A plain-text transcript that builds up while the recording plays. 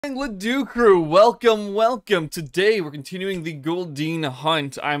Lidu crew, welcome. Today we're continuing the Goldeen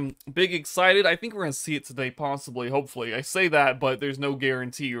Hunt. I'm big excited. I think we're gonna see it today, possibly, hopefully. I say that, but there's no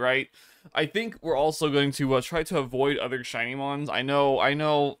guarantee, right? I think we're also going to try to avoid other shiny mons. I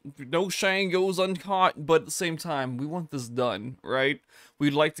know, no shine goes uncaught, but at the same time, we want this done, right?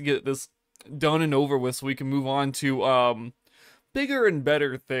 We'd like to get this done and over with so we can move on to bigger and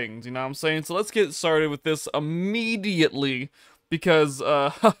better things, you know what I'm saying? So let's get started with this immediately. Because,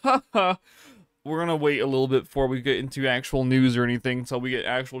 we're gonna wait a little bit before we get into actual news or anything until we get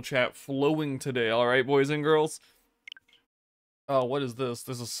actual chat flowing today, alright, boys and girls? Oh, what is this?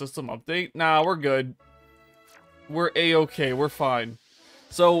 There's a system update? Nah, we're good. We're A-okay, we're fine.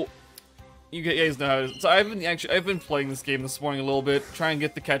 So, you guys know, so I've been playing this game this morning a little bit, trying to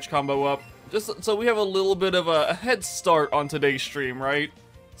get the catch combo up, just so we have a little bit of a head start on today's stream, right?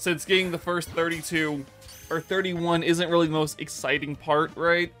 Since getting the first 32... or 31 isn't really the most exciting part,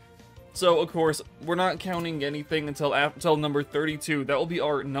 right? So, of course, we're not counting anything until number 32. That will be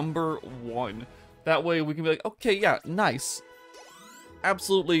our number 1. That way we can be like, okay, yeah, nice.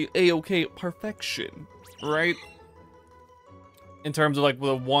 Absolutely A-okay perfection, right? In terms of, like,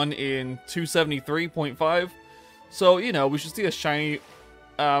 the 1 in 273.5. So, you know, we should see a shiny,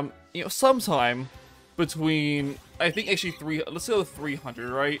 you know, sometime between, I think, actually, let's go with 300,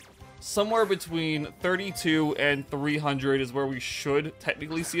 right? Somewhere between 32 and 300 is where we should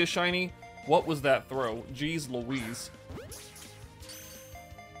technically see a shiny. What was that throw? Jeez Louise.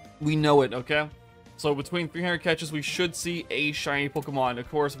 We know it, okay? So between 300 catches, we should see a shiny Pokemon. Of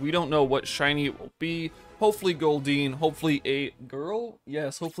course, we don't know what shiny it will be. Hopefully Goldeen, hopefully a girl.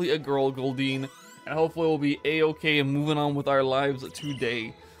 Yes, hopefully a girl Goldeen. And hopefully we'll be A-okay and moving on with our lives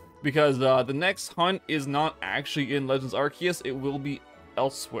today. Because the next hunt is not actually in Legends Arceus, it will be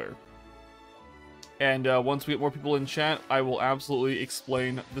elsewhere. And once we get more people in chat, I will absolutely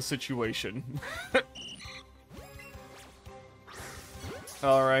explain the situation.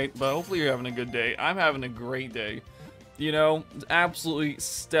 Alright, but hopefully you're having a good day. I'm having a great day. You know, absolutely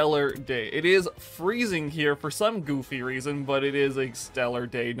stellar day. It is freezing here for some goofy reason, but it is a stellar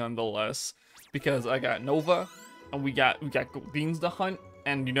day nonetheless. Because I got Nova, and we got Goldeens to hunt,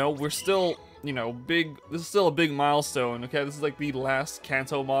 and you know, we're still, you know, this is still a big milestone, okay? This is like the last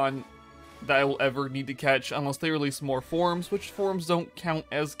Kanto mon that I will ever need to catch unless they release more forms, which forms don't count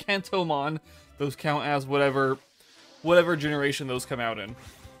as Kantomon. Those count as whatever generation those come out in.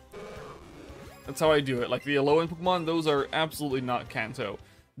 That's how I do it. Like the low-end Pokemon, those are absolutely not Kanto.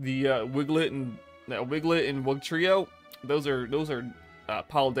 The Wiglet and Wugtrio, those are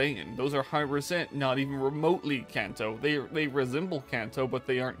Paldean. Those are 100% not even remotely Kanto. They resemble Kanto, but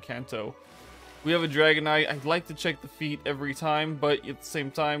they aren't Kanto. We have a Dragonite. I'd like to check the feet every time, but at the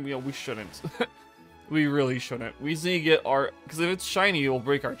same time, you know, we shouldn't. We really shouldn't. We just need to get our... because if it's shiny, it'll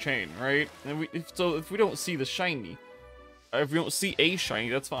break our chain, right? And if we don't see the shiny, if we don't see a shiny,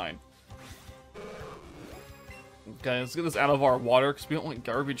 that's fine. Okay, let's get this out of our water, because we don't want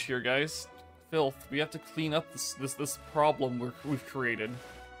garbage here, guys. Filth. We have to clean up this problem we've created.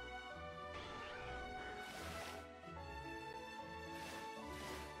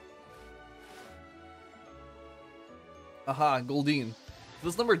 Aha, Goldeen.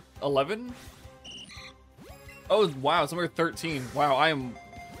 This is number 11? Oh, wow, it's number 13. Wow, I don't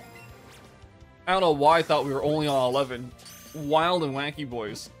know why I thought we were only on 11. Wild and wacky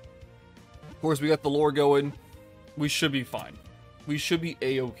boys. Of course, we got the lore going. We should be fine. We should be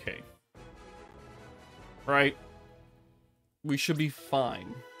A-okay. Right? We should be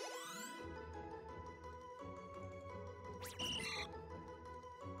fine.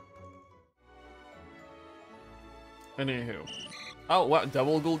 Anywho. Oh, wow,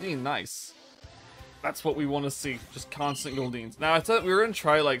 double Goldeen, nice. That's what we want to see, just constant Goldeens. Now, I thought we were going to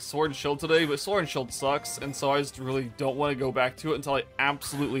try, like, Sword and Shield today, but Sword and Shield sucks, and so I just really don't want to go back to it until I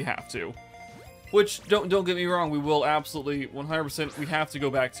absolutely have to. Which, don't get me wrong, we will absolutely, 100%, we have to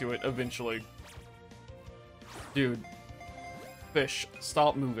go back to it eventually. Dude. Fish,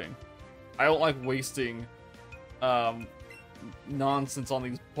 stop moving. I don't like wasting, nonsense on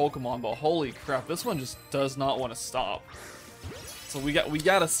these Pokemon, but holy crap, this one just does not want to stop. So we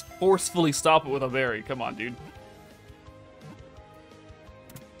gotta forcefully stop it with a berry. Come on, dude.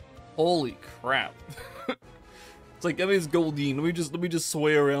 Holy crap. It's like, I mean, it's Goldeen. Let me just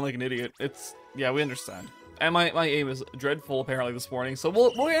sway around like an idiot. Yeah, we understand. And my aim is dreadful apparently this morning, so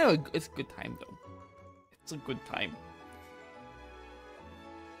it's a good time though. It's a good time.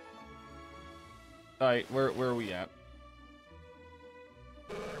 Alright, where are we at?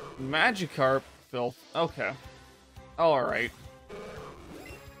 Magikarp, filth. Okay. Alright.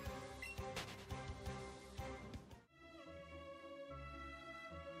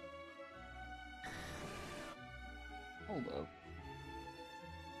 Hold up.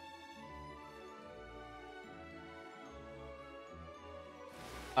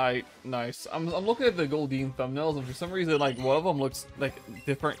 Nice. I'm looking at the Goldeen thumbnails, and for some reason, like, one of them looks, like,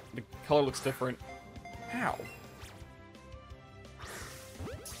 different. The color looks different. How?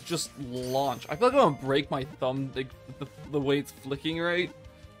 Just launch. I feel like I'm gonna break my thumb, like, the way it's flicking, right?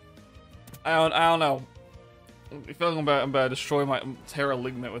 I don't know. I feel like I'm about to destroy my Terra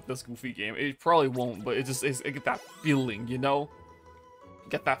Ligament with this goofy game. It probably won't, but I get that feeling, you know?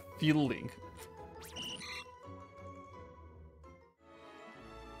 Get that feeling.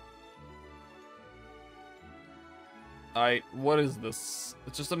 Alright, what is this?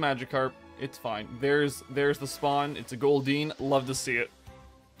 It's just a Magikarp. It's fine. There's the spawn. It's a Goldeen. Love to see it.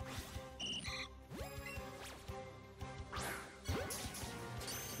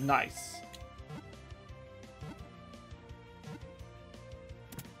 Nice.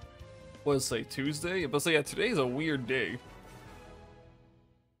 What does it say? Tuesday? But say, yeah, today's a weird day.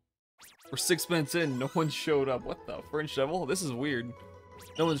 We're 6 minutes in. No one showed up. What the? French Devil? This is weird.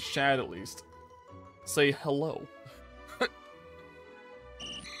 No one's chat at least. Say hello.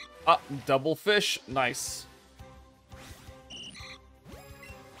 Double fish. Nice.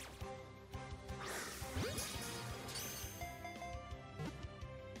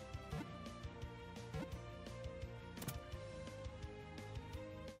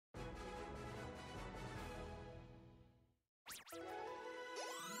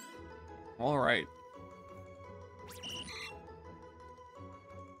 All right.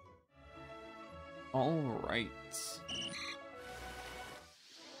 All right.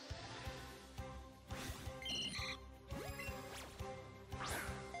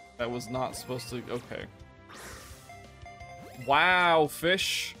 That was not supposed to... Okay. Wow,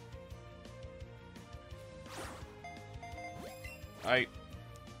 fish.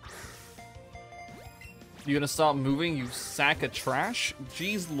 You gonna stop moving, you sack of trash?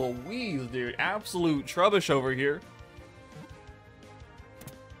 Jeez Louise, dude. Absolute trubbish over here.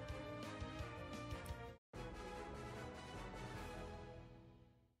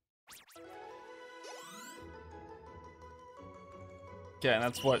 Okay, and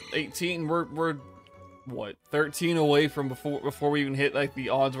that's what, 18? We're what, 13 away from before we even hit like the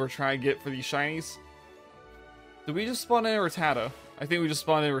odds we're trying to get for these shinies? Did we just spawn in a Rattata? I think we just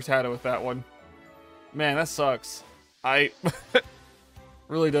spawned in a Rattata with that one. Man, that sucks.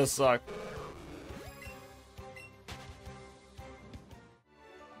 Really does suck.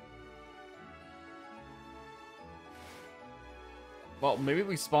 Well, maybe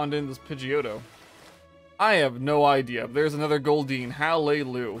we spawned in this Pidgeotto. I have no idea. There's another Goldeen.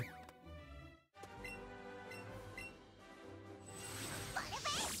 Hallelujah.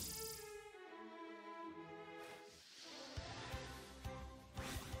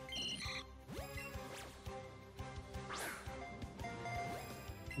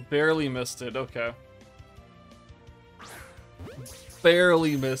 Barely missed it. Okay.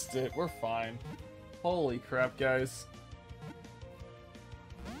 Barely missed it. We're fine. Holy crap, guys.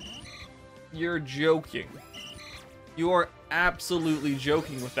 You're joking. You are absolutely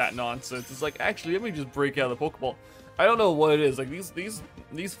joking with that nonsense. It's like, actually, let me just break out of the Pokeball. I don't know what it is. Like, these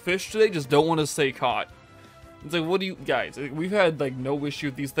fish today just don't want to stay caught. It's like, what do you guys? We've had like no issue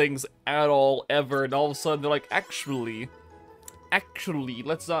with these things at all ever, and all of a sudden they're like, actually,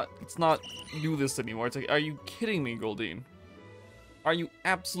 let's not do this anymore. It's like, are you kidding me, Goldeen? Are you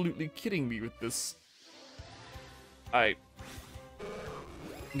absolutely kidding me with this? I'm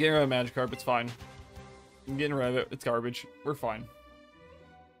getting rid of Magikarp, it's fine. I'm getting rid of it, it's garbage. We're fine.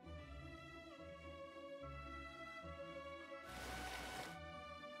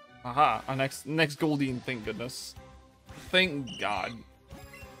 Aha, our next Goldeen, thank goodness. Thank God.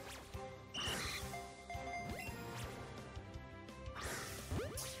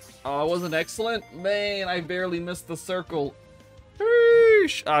 Oh, it wasn't excellent? Man, I barely missed the circle.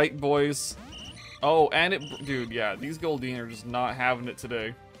 Sheesh. Alright, boys. Oh, and it... Dude, yeah, these Goldeen are just not having it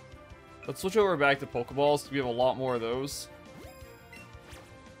today. Let's switch over back to Pokeballs, because we have a lot more of those.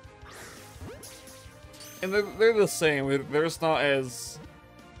 And they're the same. They're just not as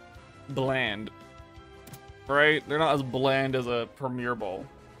bland. Right? They're not as bland as a Premier Ball.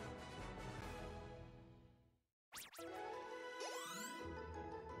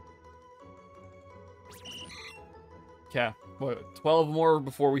 Yeah, what, 12 more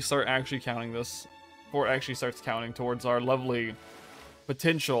before we start actually counting this. Before it actually starts counting towards our lovely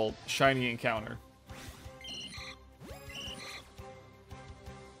potential shiny encounter.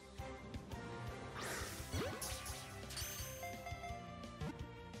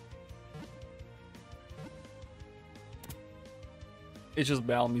 It's just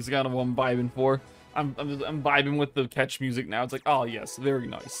Balm. He's kind of what I'm vibing for. I'm vibing with the catch music now. It's like, oh yes, very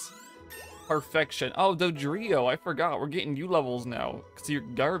nice. Perfection. Oh, Dodrio, I forgot. We're getting U levels now. Cause you're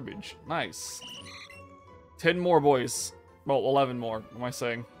garbage. Nice. 10 more, boys. Well, 11 more. What am I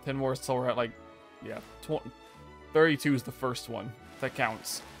saying? 10 more until we're at like, yeah, 32 is the first one. That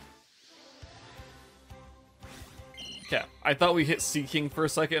counts. Okay, I thought we hit Sea King for a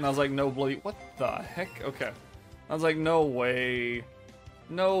second, and I was like, no, bloody, what the heck? Okay. I was like, no way.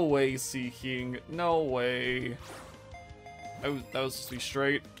 No way, Sea King. No way. That was supposed to be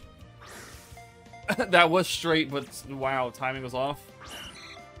straight. That was straight, but wow, timing was off.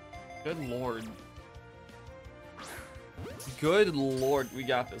 Good lord. Good lord, we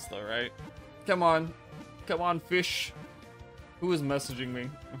got this though, right? Come on. Come on, fish. Who is messaging me?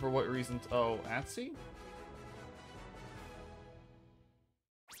 And for what reason? Oh, Atsy?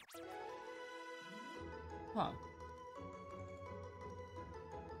 Huh.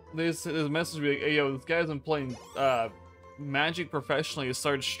 This message me like, hey yo, this guy's been playing Magic professionally to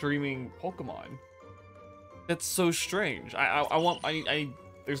start streaming Pokemon. That's so strange. I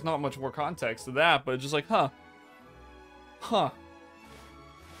there's not much more context to that, but it's just like, huh. Huh.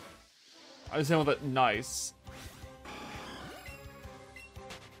 I was saying with that nice.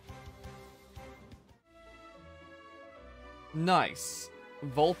 Nice.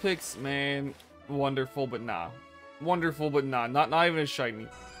 Vulpix, man, wonderful, but nah. Wonderful, but nah. Not even a shiny.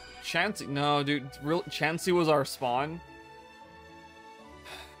 Chansey, no, dude. Real Chansey was our spawn.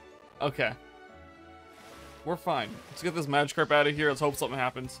 Okay. We're fine. Let's get this Magikarp out of here. Let's hope something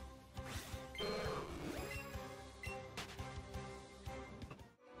happens.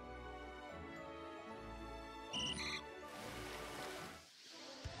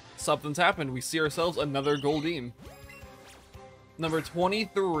 Something's happened. We see ourselves another Goldeen. Number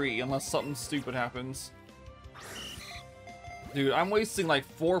 23, unless something stupid happens. Dude, I'm wasting like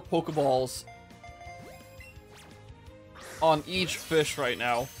 4 Pokeballs on each fish right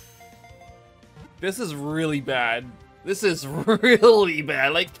now. This is really bad. This is really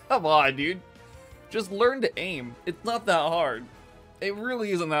bad. Like, come on, dude. Just learn to aim. It's not that hard. It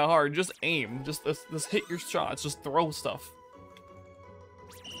really isn't that hard. Just aim. Just hit your shots. Just throw stuff.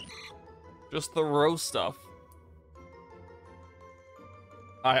 Just throw stuff.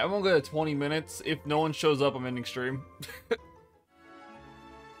 Alright, I'm gonna go to 20 minutes. If no one shows up, I'm ending stream.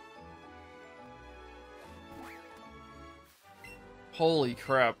 Holy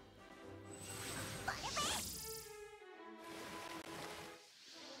crap.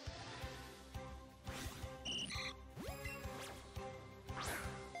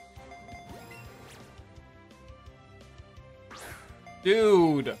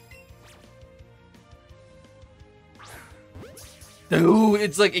 Dude. Dude,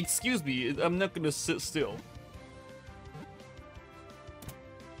 it's like, excuse me, I'm not gonna sit still.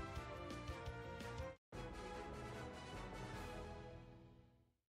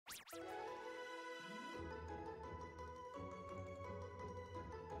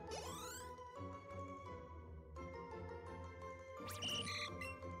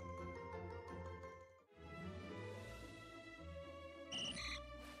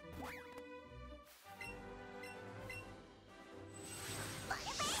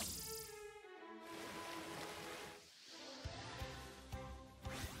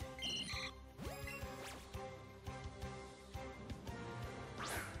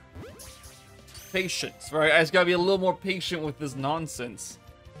 Patience, right? I just gotta be a little more patient with this nonsense.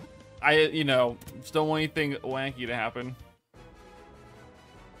 You know, just don't want anything wanky to happen.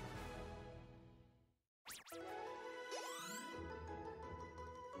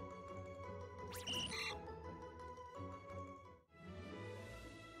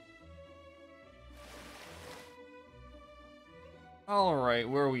 Alright,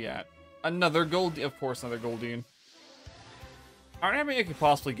 where are we at? Another Goldeen. Of course, another Goldeen. Alright, how many I could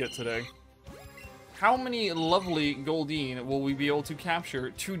possibly get today? How many lovely Goldeen will we be able to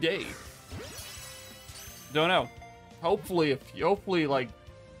capture today? Don't know. Hopefully, like,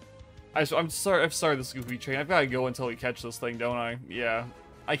 I'm sorry this goofy train. I've gotta go until we catch this thing, don't I? Yeah.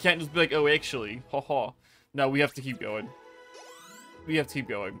 I can't just be like, oh, actually, haha. No, we have to keep going. We have to keep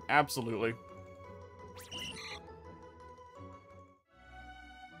going. Absolutely.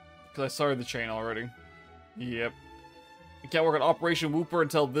 Because I started the chain already. Yep. We can't work on Operation Wooper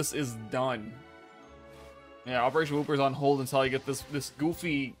until this is done. Yeah, Operation Wooper's on hold until I get this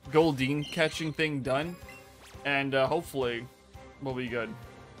goofy Goldeen catching thing done. And hopefully, we'll be good.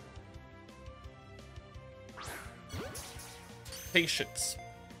 Patience.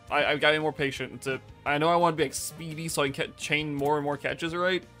 I've got to be more patient. I know I want to be like speedy so I can chain more and more catches,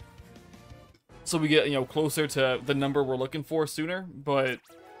 right? So we get, you know, closer to the number we're looking for sooner, but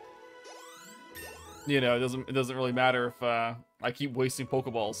you know, it doesn't really matter if I keep wasting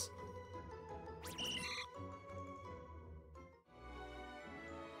Pokeballs.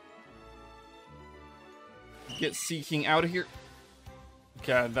 Get Seeking out of here.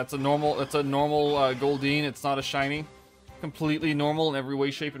 Okay, that's a normal Goldeen. It's not a shiny. Completely normal in every way,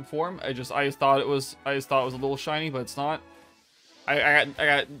 shape, and form. I just thought it was a little shiny, but it's not. I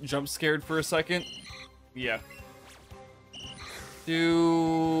got jump scared for a second. Yeah.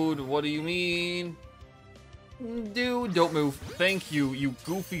 Dude, what do you mean? Dude, don't move. Thank you, you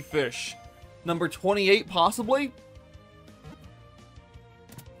goofy fish. Number 28, possibly?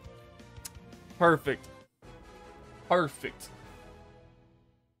 Perfect. Perfect.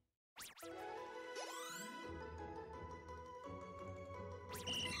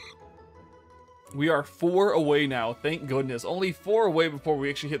 We are 4 away now, thank goodness. Only 4 away before we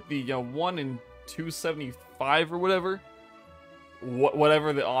actually hit the 1 in 275 or whatever.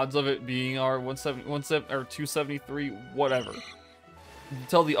 Whatever the odds of it being are, 170 or 273, whatever.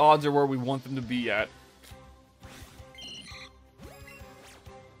 Until the odds are where we want them to be at.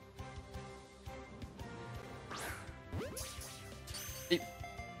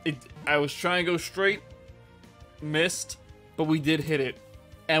 I was trying to go straight, missed, but we did hit it,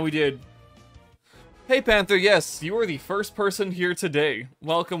 and we did. Hey Panther, yes, you are the first person here today.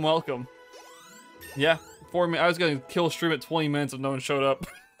 Welcome, welcome. Yeah, I was gonna kill stream at 20 minutes if no one showed up.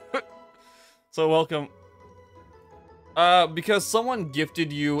 So welcome. Because someone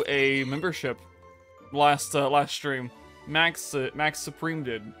gifted you a membership last stream. Max Supreme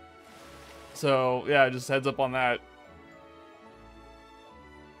did. So yeah, just heads up on that.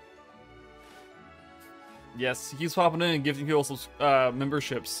 Yes, he keeps popping in and gifting people some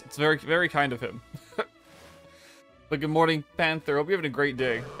memberships. It's very, very kind of him. But good morning, Panther. Hope you're having a great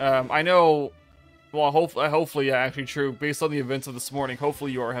day. I know, well, hopefully, yeah, actually true. Based on the events of this morning,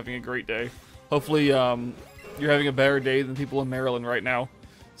 hopefully you are having a great day. Hopefully, you're having a better day than people in Maryland right now.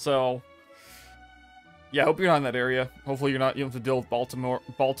 So, yeah, I hope you're not in that area. Hopefully you don't have to deal with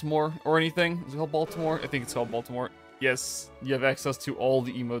Baltimore or anything. Is it called Baltimore? I think it's called Baltimore. Yes, you have access to all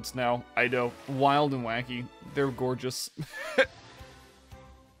the emotes now. I know. Wild and wacky. They're gorgeous.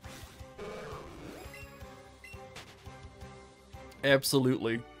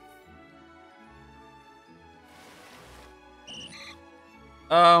 Absolutely.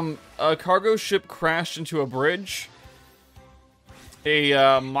 A cargo ship crashed into a bridge. A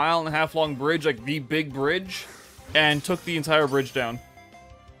 1.5 mile long bridge, like the big bridge, and took the entire bridge down.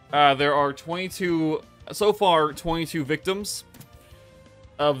 There are 22... So far, 22 victims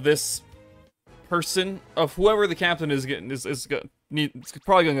of this person, of whoever the captain is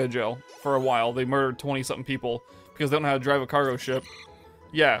probably gonna go to jail for a while. They murdered 20-something people because they don't know how to drive a cargo ship.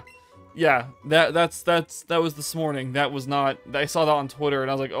 Yeah, that was this morning. That was not. I saw that on Twitter and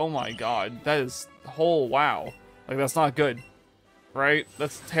I was like, oh my god, that is wow. Like that's not good, right?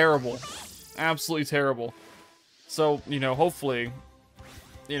 That's terrible, absolutely terrible. So you know, hopefully,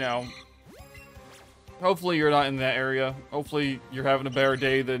 you know. Hopefully you're not in that area. Hopefully you're having a better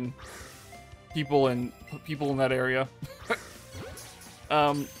day than people in that area.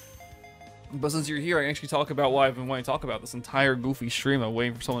 But since you're here, I can actually talk about what I've been wanting to talk about this entire goofy stream. I'm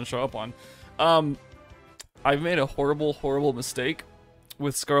waiting for someone to show up on. I've made a horrible, horrible mistake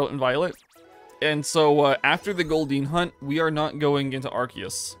with Scarlet and Violet. And so after the Goldeen Hunt, we are not going into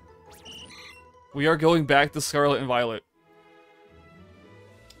Arceus. We are going back to Scarlet and Violet.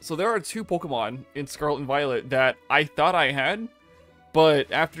 So there are 2 Pokemon in Scarlet and Violet that I thought I had,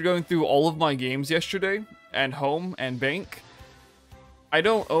 but after going through all of my games yesterday, and home, and bank, I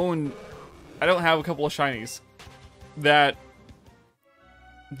don't have a couple of shinies. That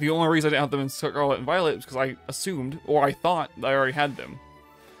the only reason I didn't have them in Scarlet and Violet is because I assumed, or I thought, that I already had them.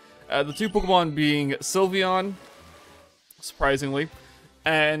 The 2 Pokemon being Sylveon, surprisingly,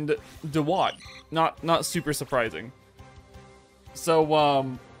 and Dewott. Not super surprising.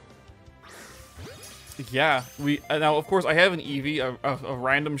 So, yeah, now of course I have an Eevee, a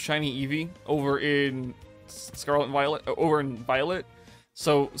random shiny Eevee over in Scarlet and Violet, over in Violet.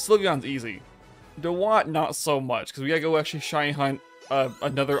 So Sylveon's easy. Dewott not so much because we gotta go actually shiny hunt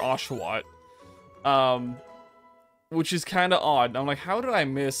another Oshawott, which is kind of odd. I'm like, how did I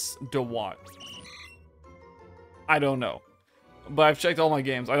miss Dewott? I don't know, but I've checked all my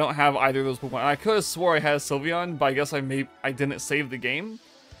games. I don't have either of those Pokemon. I could have swore I had Sylveon, but I guess I didn't save the game.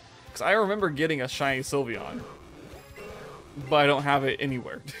 Because I remember getting a shiny Sylveon. But I don't have it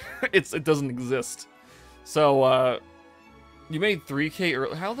anywhere. It doesn't exist. So, you made 3K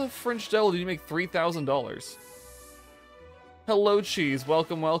early. How the French devil did you make $3,000? Hello, Cheese.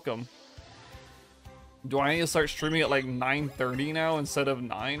 Welcome, welcome. Do I need to start streaming at like 9:30 now instead of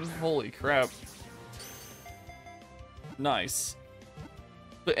 9? Holy crap. Nice.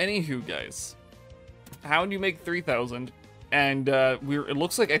 But anywho, guys, how do you make 3,000? And it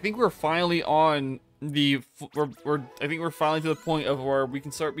looks like I think we're finally on the I think we're finally to the point of where we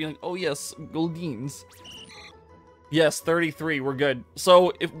can start being like, oh yes, Goldeens. Yes, 33. We're good.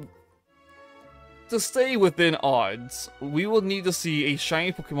 So if to stay within odds, we will need to see a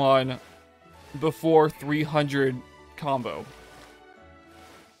shiny Pokemon before 300 combo.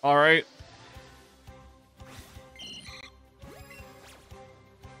 All right.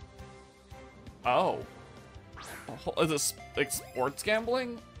 Oh. Is this like sports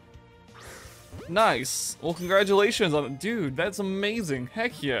gambling? Nice. Well, congratulations on it. Dude, that's amazing.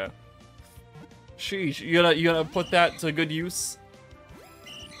 Heck yeah. Sheesh. You gonna put that to good use?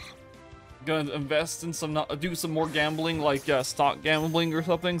 Gonna invest in some, do some more gambling, like stock gambling or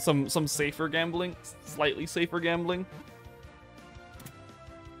something? Some safer gambling? Slightly safer gambling?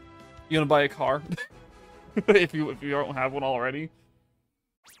 You gonna buy a car? if you don't have one already?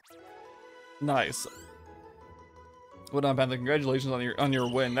 Nice. Well done, Panther. Congratulations on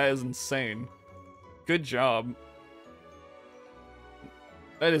your win. That is insane. Good job.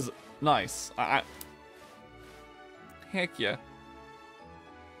 That is nice. Heck yeah.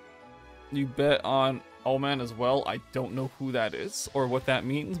 You bet on Oman as well. I don't know who that is or what that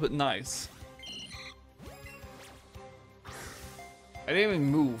means, but nice. I didn't even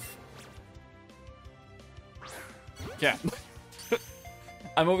move. Yeah.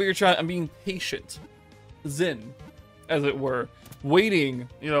 I'm over here I'm being patient. Zen, as it were. Waiting,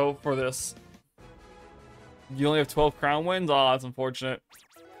 you know, for this. You only have 12 crown wins? Aw, that's unfortunate.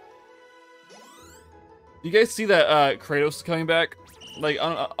 You guys see that Kratos is coming back? Like,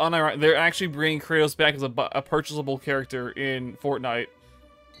 they're actually bringing Kratos back as a purchasable character in Fortnite.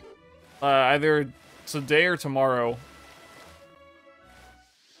 Either today or tomorrow.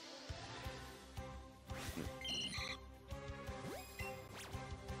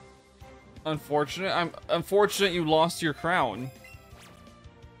 Unfortunate. Unfortunate you lost your crown.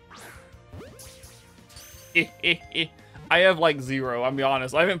 I have like 0, I'll be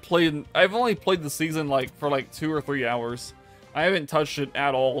honest. I've only played the season like for like 2 or 3 hours. I haven't touched it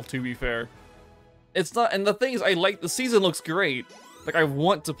at all, to be fair. It's not, and the thing is, the season looks great. Like, I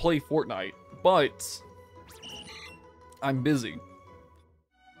want to play Fortnite, but I'm busy.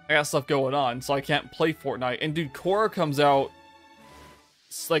 I got stuff going on, so I can't play Fortnite. And dude, Korra comes out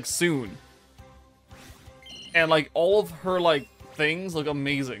like soon. And like all of her like things look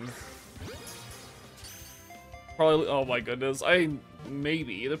amazing. Probably, oh my goodness.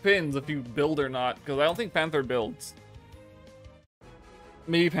 Maybe. It depends if you build or not, because I don't think Panther builds.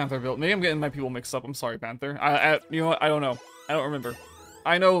 Maybe Panther built. Maybe I'm getting my people mixed up. I'm sorry, Panther. You know what? I don't know. I don't remember.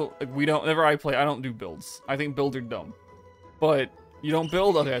 I know like, whenever I play, I don't do builds. I think builds are dumb. But you don't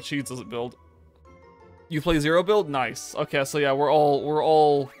build? Okay, Cheats doesn't build. You play 0 build? Nice. Okay, so yeah, we're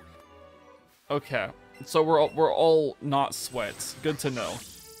all okay. So we're all not sweats. Good to know.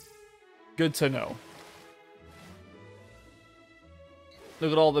 Good to know.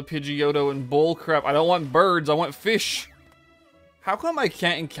 Look at all the Pidgeotto and bull crap. I don't want birds, I want fish. How come I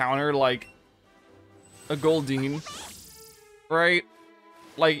can't encounter, like, a Goldeen? Right?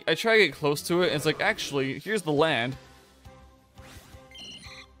 Like, I try to get close to it, and it's like, actually, here's the land.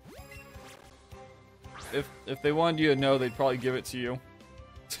 If they wanted you to know, they'd probably give it to you.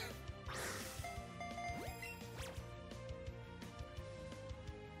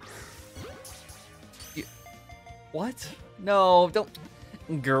 What? No, don't.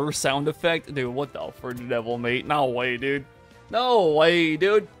 Grr sound effect? Dude, what the for the devil, mate? No way, dude. No way,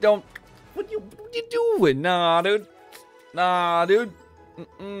 dude. Don't. What you doing? Nah, dude. Nah, dude.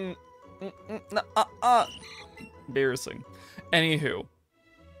 Nah, Embarrassing. Anywho.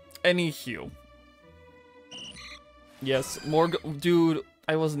 Yes, more. Dude,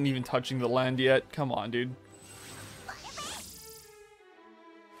 I wasn't even touching the land yet. Come on, dude.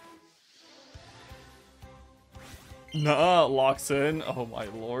 Nah, locks in. Oh my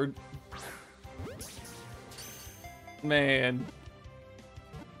lord. Man.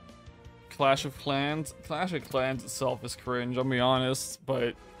 Clash of Clans itself is cringe, I'll be honest,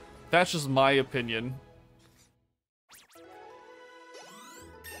 but that's just my opinion.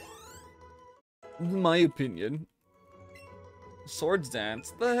 My opinion. Swords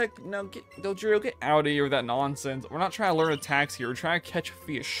Dance? The heck? No, Dojiro, get out of here with that nonsense. We're not trying to learn attacks here, we're trying to catch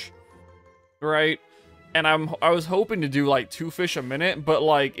fish. Right? And I was hoping to do like 2 fish a minute, but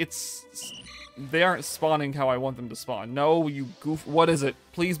like they aren't spawning how I want them to spawn. No, you goof. What is it?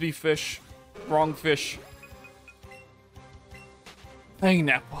 Please be fish. Wrong fish.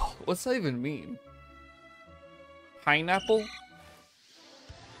 Pineapple. What's that even mean? Pineapple?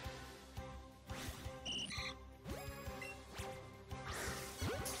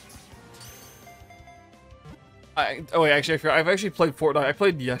 Oh wait, actually, I forgot. I've actually played Fortnite. I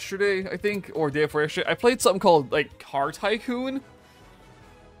played yesterday, I think, or day before yesterday. I played something called, like, Car Tycoon.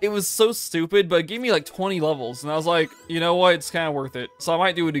 It was so stupid, but it gave me, like, 20 levels. And I was like, you know what? It's kind of worth it. So I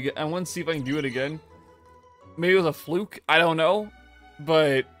might do it again. I want to see if I can do it again. Maybe it was a fluke. I don't know.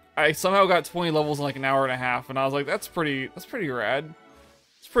 But I somehow got 20 levels in, like, an hour and a half. And I was like, that's pretty rad.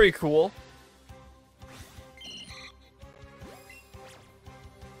 It's pretty cool.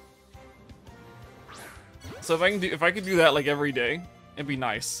 So if I could do that like every day, it'd be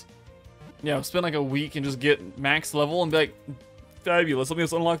nice. You know, spend like a week and just get max level and be like, fabulous. Let me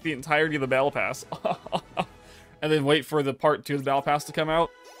just unlock the entirety of the battle pass, and then wait for the part 2 of the battle pass to come out.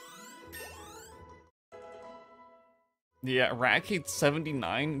 Yeah, Ratcade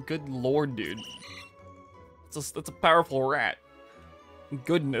 79. Good lord, dude. That's a powerful rat.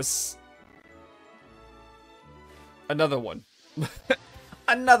 Goodness. Another one.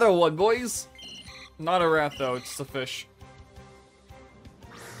 Another one, boys. Not a rat, though. It's a fish.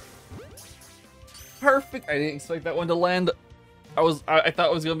 Perfect. I didn't expect that one to land. I thought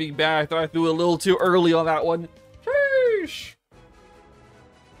it was gonna be bad. I thought I threw a little too early on that one. Sheesh.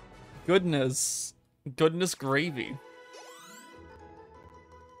 Goodness. Goodness gravy.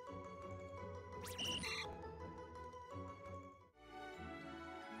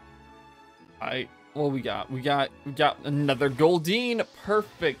 What we got? We got another Goldeen.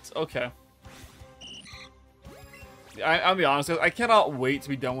 Perfect. Okay. I'll be honest, I cannot wait to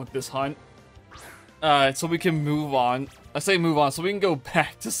be done with this hunt. So we can move on. I say move on, so we can go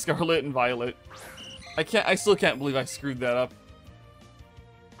back to Scarlet and Violet. I still can't believe I screwed that up.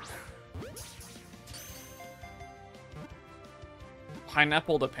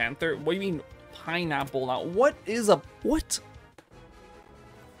 Pineapple to Panther? What do you mean pineapple now? What is a what?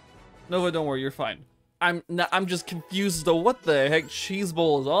 Nova, don't worry, you're fine. I'm just confused as to what the heck Cheese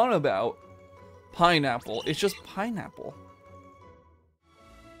Bowl is on about. Pineapple. It's just pineapple.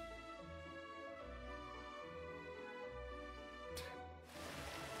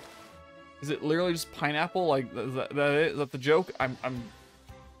 Is it literally just pineapple? Like, is that the joke? I'm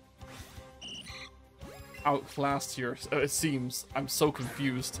outclassed here, it seems. I'm so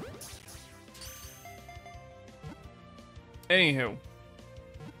confused. Anywho.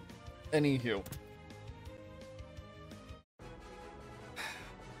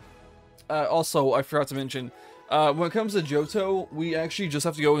 Also, I forgot to mention, when it comes to Johto, we actually just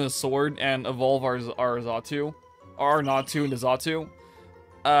have to go into Sword and evolve our Xatu. Our Natu into Xatu.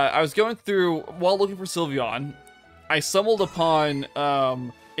 I was going through, while looking for Sylveon, I stumbled upon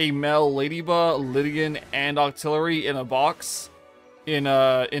a male Ladybug, Lydian, and Octillery in a box in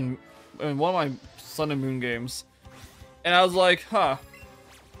one of my Sun and Moon games. And I was like, huh.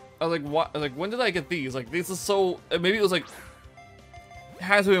 I was like, what? I was like, when did I get these? Like, this is so... Maybe it was like... It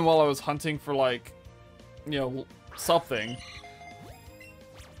had to have been while I was hunting for, like, you know, something.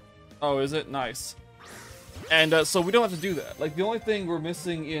 Oh, is it? Nice. And so we don't have to do that. Like, the only thing we're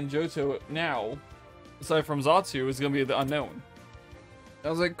missing in Johto now, aside from Xatu, is going to be the unknown.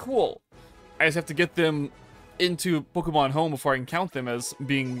 I was like, cool. I just have to get them into Pokemon Home before I can count them as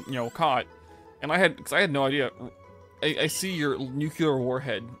being, you know, caught. And because I had no idea. I see your nuclear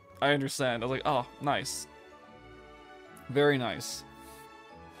warhead. I understand. I was like, oh, nice. Very nice.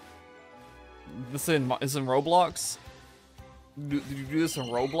 This is in Roblox? Did you do this in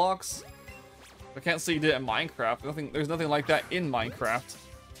Roblox? I can't say you did it in Minecraft. There's nothing like that in Minecraft.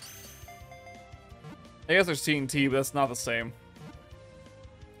 I guess there's TNT, but that's not the same.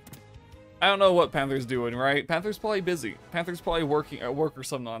 I don't know what Panther's doing, right? Panther's probably busy. Panther's probably working at work or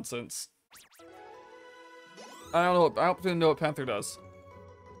some nonsense. I don't pretend to know what Panther does.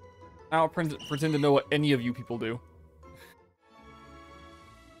 I don't pretend to know what any of you people do.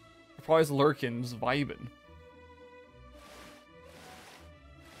 Probably Lurkin's vibing.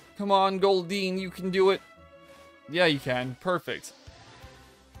 Come on, Goldeen, you can do it. Yeah, you can. Perfect.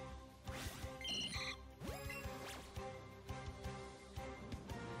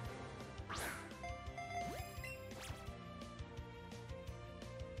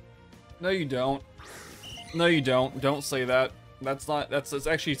 No, you don't. No, you don't. Don't say that. That's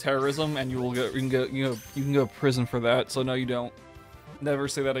actually terrorism, and you can go to prison for that. So no, you don't. Never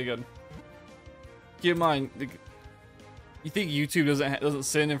say that again. Keep in mind, you think YouTube doesn't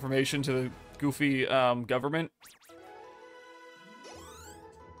send information to the goofy government?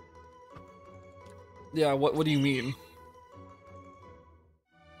 Yeah. What do you mean?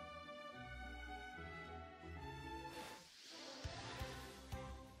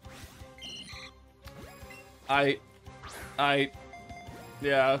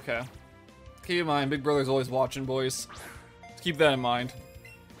 Yeah, okay. Keep in mind, Big Brother's always watching, boys. Keep that in mind.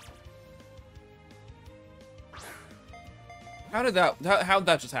 How did that, how'd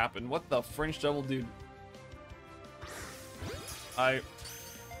that just happen? What the French devil, dude?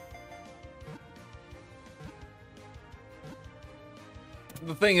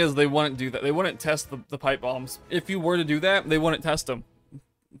 The thing is, they wouldn't do that. They wouldn't test the pipe bombs. If you were to do that, they wouldn't test them.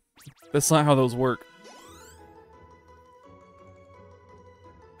 That's not how those work.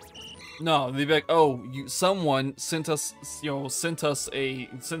 No, they'd be like, oh, someone sent us, sent us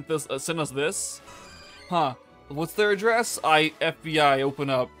this? Huh. What's their address? FBI, open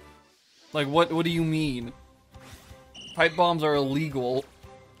up. Like, what do you mean? Pipe bombs are illegal.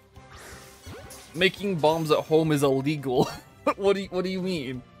 Making bombs at home is illegal. What do you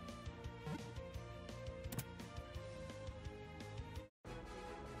mean?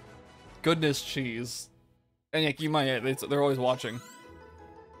 Goodness cheese. And yeah, keep in mind, they're always watching.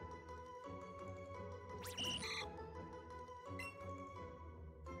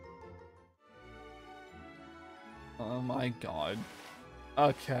 Oh my god.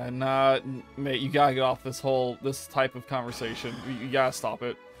 Okay, nah, mate, you gotta get off this type of conversation. You gotta stop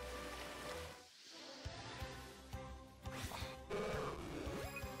it.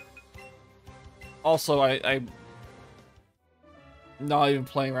 Also, I'm not even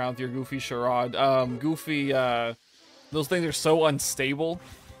playing around with your Goofy charade. Goofy, those things are so unstable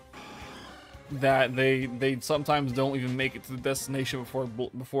that they sometimes don't even make it to the destination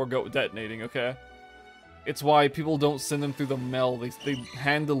before detonating, okay? It's why people don't send them through the mail. They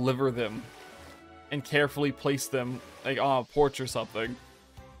hand deliver them and carefully place them like on a porch or something.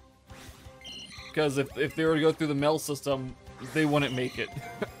 Because if they were to go through the mail system, they wouldn't make it.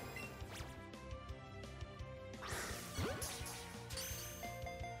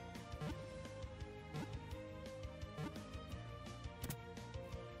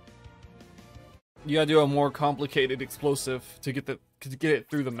 You gotta do a more complicated explosive to get it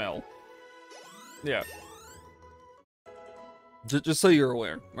through the mail. Yeah. Just so you're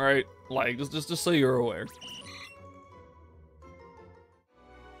aware, alright? Like, just so you're aware.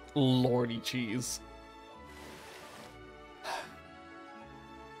 Lordy cheese.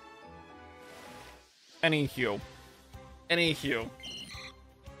 Anywho.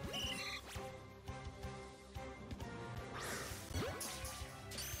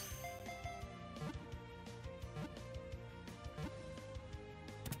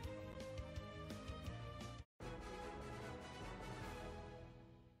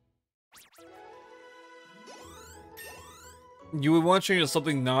 You would want to change to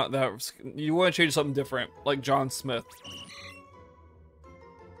something not that... You want to change to something different, like John Smith.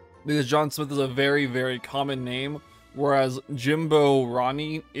 Because John Smith is a very, very common name, whereas Jimbo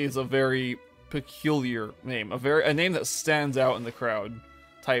Ronnie is a very peculiar name. A name that stands out in the crowd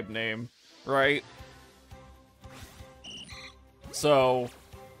type name, right? So...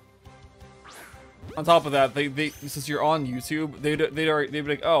 On top of that, since you're on YouTube, they'd be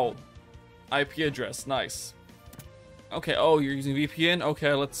like, oh, IP address, nice. Okay, oh, you're using VPN?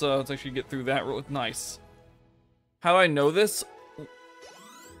 Okay, let's actually get through that real nice. How do I know this?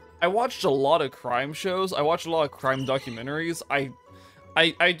 I watched a lot of crime shows. I watched a lot of crime documentaries.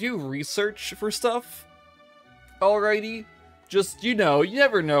 I do research for stuff. Alrighty. Just, you know, you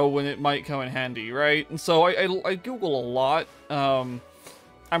never know when it might come in handy, right? And so I Google a lot. I'm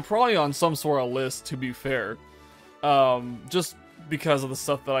probably on some sort of list, to be fair. Just because of the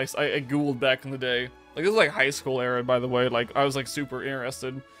stuff that I Googled back in the day. Like, this is like high school era, by the way. Like, I was like super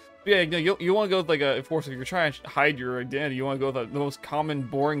interested. But yeah, you want to go with like of course, if you're trying to hide your identity, you want to go with the most common,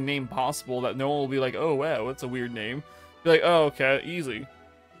 boring name possible that no one will be like, oh wow, that's a weird name. Be like, oh okay, easy.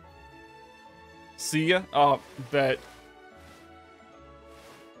 See ya? Oh, bet.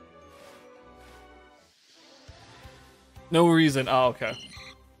 No reason. Oh, okay.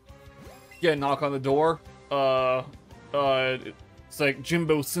 Yeah, knock on the door. It's like,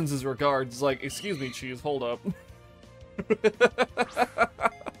 Jimbo sends his regards. It's like, excuse me, cheese, hold up.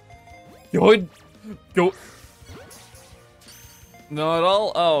 Go. Not at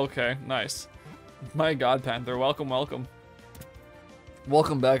all? Oh, okay, nice. My god, Panther, welcome, welcome.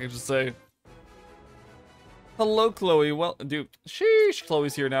 Welcome back, I should say. Hello, Chloe. Well, dude, sheesh,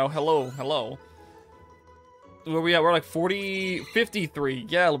 Chloe's here now. Hello, hello. Where are we at? We're like 53.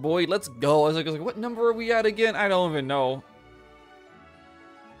 Yeah, boy, let's go. I was like, what number are we at again? I don't even know.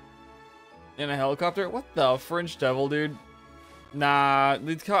 In a helicopter? What the French devil, dude? Nah,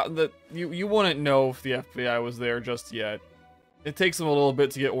 you wouldn't know if the FBI was there just yet. It takes them a little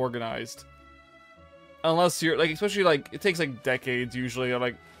bit to get organized. Unless you're, like, especially, like, it takes, like, decades, usually, or,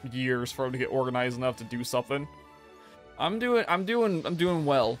 like, years for them to get organized enough to do something. I'm doing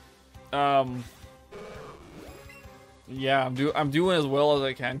well. Yeah, I'm doing as well as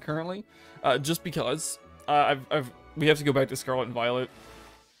I can currently. Just because, we have to go back to Scarlet and Violet,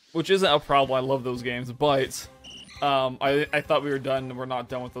 which isn't a problem. I love those games, but I thought we were done, and we're not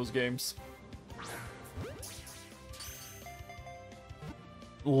done with those games.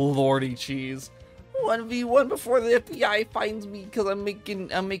 Lordy cheese. 1v1 before the FBI finds me because I'm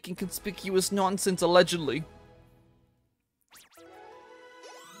making conspicuous nonsense allegedly.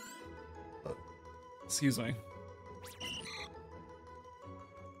 Excuse me.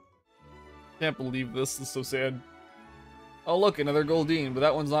 Can't believe this is so sad. Oh look, another Goldeen, but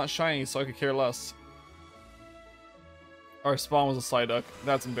that one's not shiny, so I could care less. Our spawn was a Psyduck.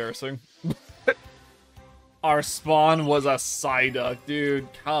 That's embarrassing. Our spawn was a Psyduck, dude.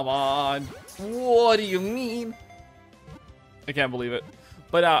 Come on. What do you mean? I can't believe it.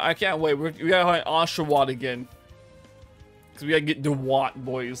 But I can't wait. We gotta find Oshawott again. Because we gotta get DeWatt,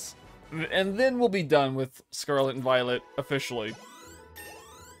 boys. And then we'll be done with Scarlet and Violet officially.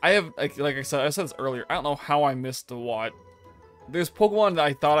 I have, like I said this earlier, I don't know how I missed DeWatt. There's Pokemon that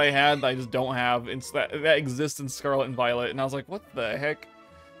I thought I had that I just don't have. It's that exists in Scarlet and Violet. And I was like, what the heck?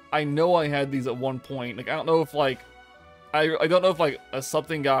 I know I had these at one point. Like, I don't know if, like, I don't know if, like,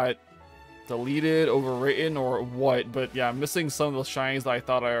 something got deleted, overwritten, or what. But, yeah, I'm missing some of the shinies that I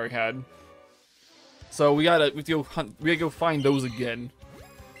thought I already had. So, we gotta go hunt, we gotta go find those again.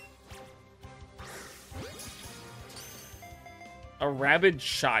 A rabid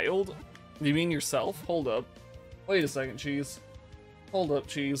child? You mean yourself? Hold up. Wait a second, Cheese. Hold up,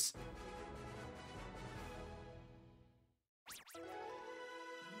 Cheese.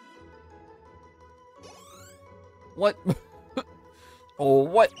 What? Oh,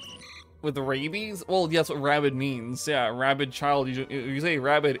 what? With rabies? Well, yes, what rabid means. Yeah, rabid child. You say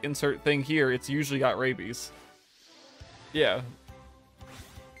rabid, insert thing here, it's usually got rabies. Yeah.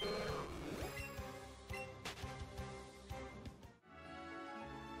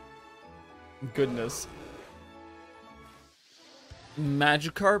 Goodness.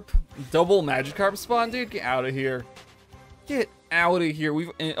 Magikarp? Double Magikarp spawn, dude? Get out of here. Get out of here.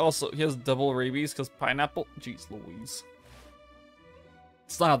 And also, he has double rabies because pineapple. Jeez Louise.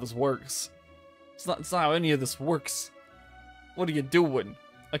 It's not how this works. It's not how any of this works. What are you doing?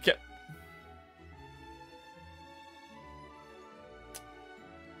 I can't.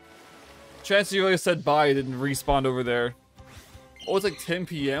 Chance you really said bye, didn't respawn over there. Oh, it's like 10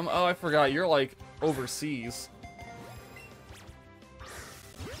 p.m.? Oh, I forgot. You're like overseas.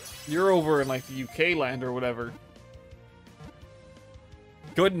 You're over in like the UK land or whatever.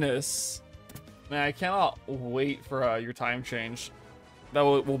 Goodness. Man, I cannot wait for your time change. That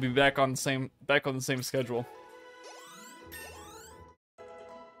we'll be back on the same schedule.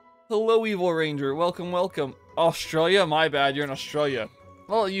 Hello, Evil Ranger. Welcome, welcome. Australia? My bad, you're in Australia.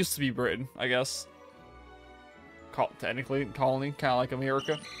 Well, it used to be Britain, I guess. Technically, colony, kind of like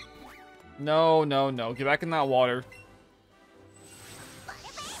America. No, no, no. Get back in that water.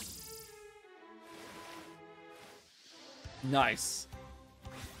 Nice.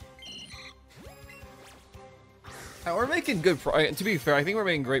 We're making good progress. To be fair, I think we're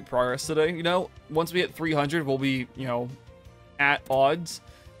making great progress today. You know, once we hit 300, we'll be, you know, at odds.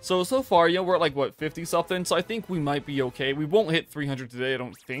 So far, you know, we're at like, what, 50 something? So I think we might be okay. We won't hit 300 today, I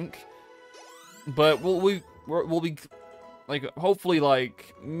don't think. But we'll be, like, hopefully,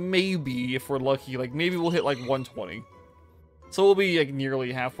 like, maybe, if we're lucky, like, maybe we'll hit like 120. So we'll be like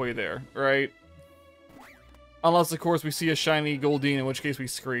nearly halfway there, right? Unless, of course, we see a shiny Goldeen, in which case we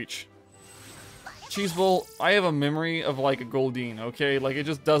screech. Cheese Bowl, I have a memory of, like, a Goldeen, okay? Like, it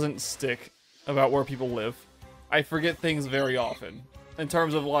just doesn't stick about where people live. I forget things very often. In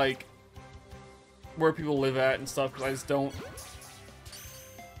terms of, like, where people live at and stuff, because I just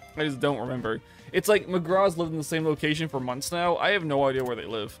don't remember. It's like McGraw's lived in the same location for months now. I have no idea where they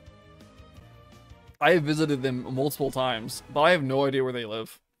live. I have visited them multiple times, but I have no idea where they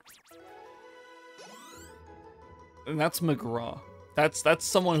live. And that's McGraw. That's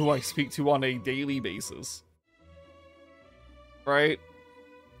someone who I speak to on a daily basis. Right?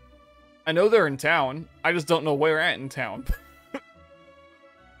 I know they're in town. I just don't know where at in town.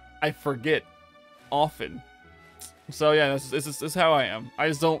 I forget often. So yeah, this is how I am. I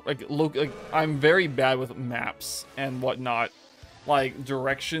just don't look like I'm very bad with maps and whatnot, like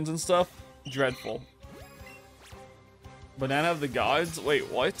directions and stuff. Dreadful. Banana of the Gods? Wait,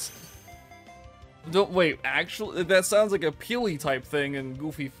 what? Don't wait. Actually, that sounds like a Peely type thing in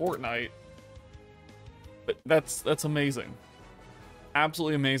Goofy Fortnite. But that's amazing.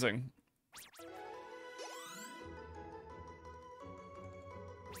 Absolutely amazing.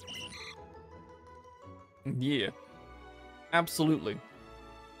 Yeah. Absolutely.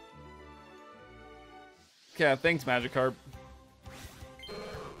 Okay, thanks, Magikarp.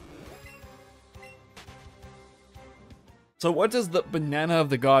 So what does the Banana of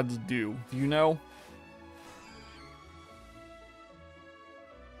the Gods do? Do you know?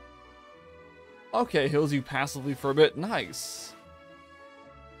 Okay, heals you passively for a bit. Nice.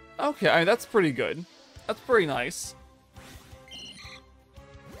 Okay, I mean, that's pretty good. That's pretty nice.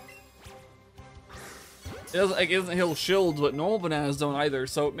 It doesn't heal shields, but normal bananas don't either,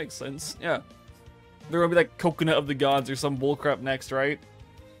 so it makes sense. Yeah. There will be like Coconut of the Gods or some bullcrap next, right?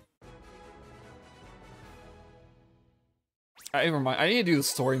 Never mind. I need to do the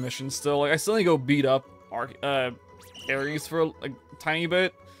story mission still. Like, I still need to go beat up Aries for a tiny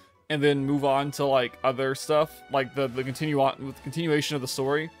bit, and then move on to like other stuff, like the continuation of the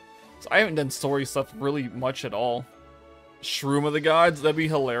story. So I haven't done story stuff really much at all. Shroom of the Gods, that'd be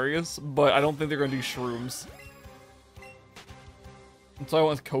hilarious, but I don't think they're gonna do shrooms. And so I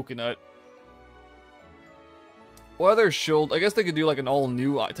went with Coconut. What other shield? I guess they could do like an all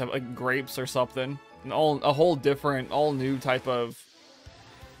new type, like grapes or something. A whole different, all new type of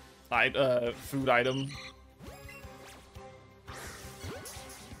food item.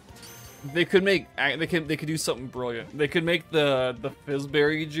 They could make, they could do something brilliant. They could make the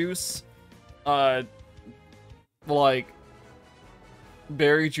fizzberry juice, like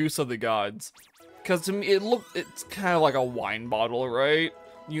berry juice of the gods. Because to me, it's kind of like a wine bottle, right?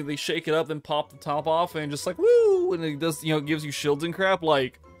 They shake it up, then pop the top off, and just like woo, and it does, gives you shields and crap.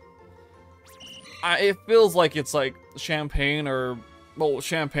 Like, it feels like it's like champagne or, well,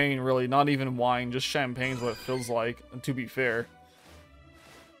 champagne really, not even wine, just champagne is what it feels like. To be fair.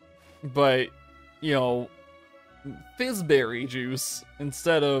 But, fizzberry juice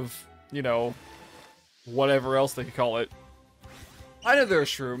instead of, whatever else they could call it. I know there are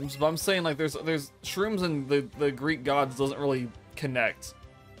shrooms, but I'm saying like there's shrooms and the Greek gods doesn't really connect.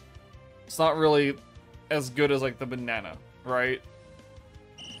 It's not really as good as like the banana, right?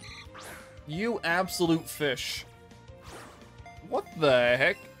 You absolute fish. What the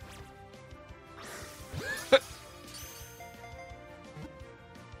heck?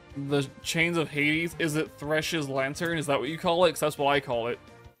 The Chains of Hades, is it Thresh's lantern? Is that what you call it? Because that's what I call it.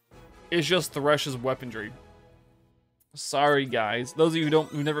 It's just Thresh's weaponry. Sorry, guys. Those of you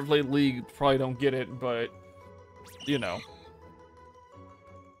who never played League probably don't get it, but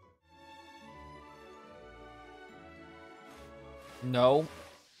No,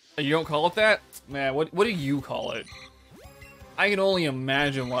 you don't call it that, man. What do you call it? I can only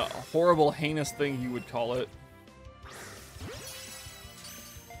imagine what a horrible, heinous thing you would call it.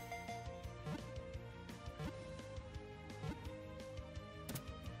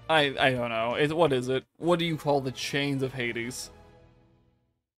 I don't know. What is it? What do you call the Chains of Hades?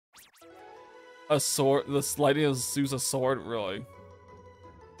 A sword? The sliding of Zeus a sword? Really?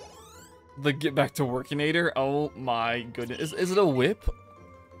 The get back to workinator? Oh my goodness. Is it a whip?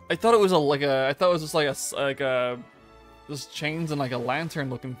 I thought it was I thought it was just like a just chains and like a lantern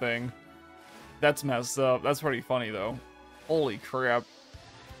looking thing. That's messed up. That's pretty funny though. Holy crap.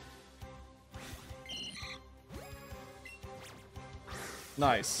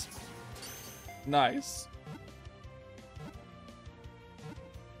 Nice. Nice.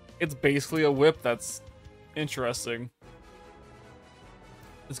 It's basically a whip. That's interesting.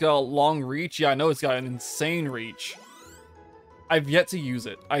 It's got a long reach. Yeah, I know it's got an insane reach. I've yet to use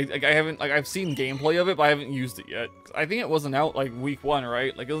it. I haven't, like, I've seen gameplay of it, but I haven't used it yet. I think it wasn't out like week 1,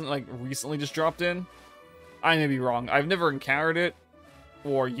 right? Like, isn't it like recently just dropped in? I may be wrong. I've never encountered it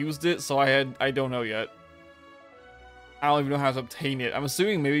or used it, so I don't know yet. I don't even know how to obtain it. I'm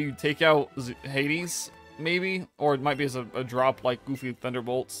assuming maybe you take out Hades, maybe? Or it might be as a drop like Goofy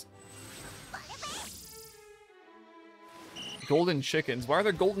Thunderbolts. Golden chickens. Why are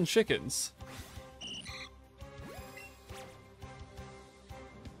there golden chickens?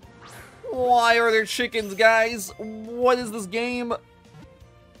 Why are there chickens, guys? What is this game?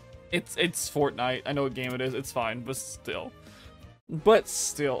 It's Fortnite. I know what game it is. It's fine, but still.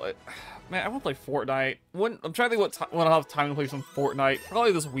 Man, I want to play Fortnite. I'm trying to think when I'll have time to play some Fortnite.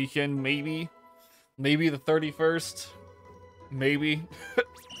 Probably this weekend, maybe. Maybe the 31st. Maybe.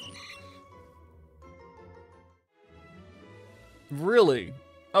 Really?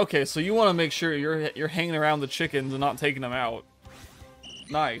 Okay, so you want to make sure you're hanging around the chickens and not taking them out.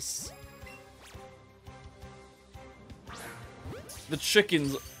 Nice. The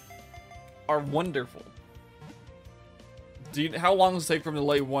chickens are wonderful. How long does it take for them to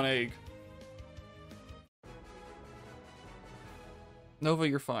lay one egg? Nova,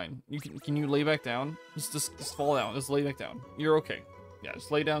 you're fine. Can you lay back down? Just fall down. Just lay back down. You're okay. Yeah, just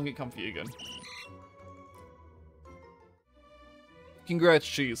lay down and get comfy again. Congrats,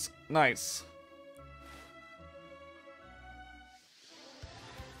 Cheese. Nice.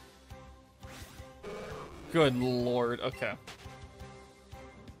 Good lord. Okay.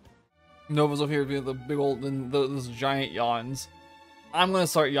 Nova's over here being the big old, those giant yawns. I'm gonna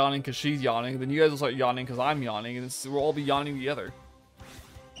start yawning because she's yawning. Then you guys will start yawning because I'm yawning, and we'll all be yawning together.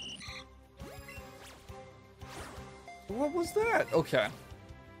 What was that? Okay.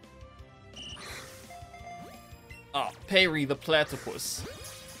 Ah, Perry the platypus.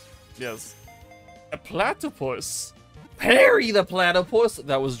 Yes. A platypus? Perry the platypus?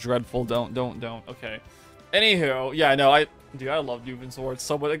 That was dreadful. Don't. Okay. Anywho, yeah, no, I love Doofenshmirtz Swords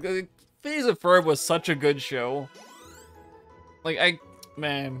so much. Like, Phineas and Ferb was such a good show. Like,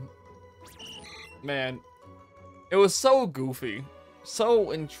 man. It was so goofy.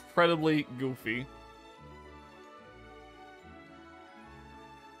 So incredibly goofy.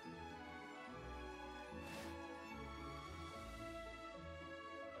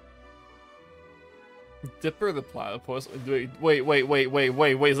 Dipper the platypus. Wait,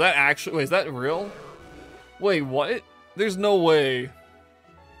 is that actually, wait, is that real? Wait, what? There's no way.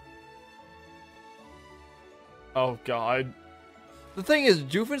 Oh god. The thing is,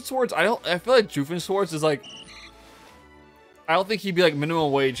 Doofenshmirtz Swords, I feel like Doofenshmirtz Swords is like, I don't think he'd be like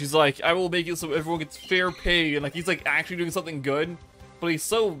minimum wage. He's like, I will make it so everyone gets fair pay, and like he's like actually doing something good, but he's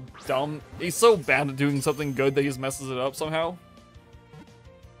so dumb. He's so bad at doing something good that he just messes it up somehow.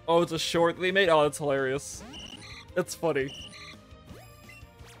 Oh, it's a short they made? Oh, that's hilarious. That's funny.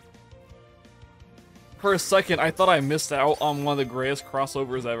 For a second, I thought I missed out on one of the greatest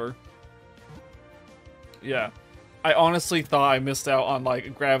crossovers ever. Yeah. I honestly thought I missed out on,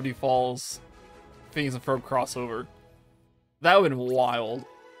 like, Gravity Falls Phineas and Ferb crossover. That would've been wild.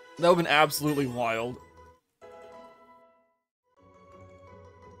 That would've been absolutely wild.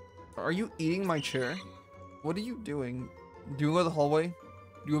 Are you eating my chair? What are you doing? Do you go to the hallway?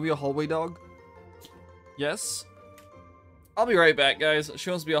 Do you want to be a hallway dog? Yes? I'll be right back, guys. She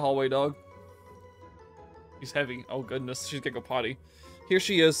wants to be a hallway dog. She's heavy. Oh, goodness. She's gonna go potty. Here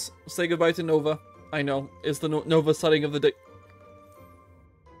she is. Say goodbye to Nova. I know. It's the Nova setting of the day.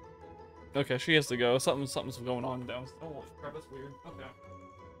 Okay, she has to go. Something's going on down. Oh, crap, that's weird. Okay.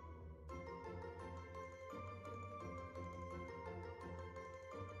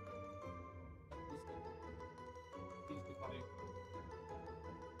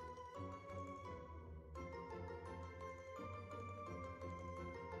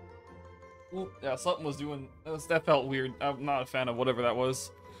 Ooh, yeah, something was doing. That felt weird. I'm not a fan of whatever that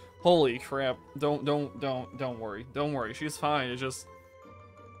was. Holy crap! Don't worry. Don't worry. She's fine. It's just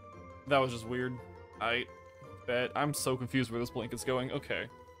that was just weird. I bet I'm so confused where this blanket's going. Okay.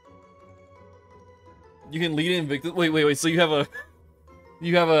 You can lead in Victor. Wait. So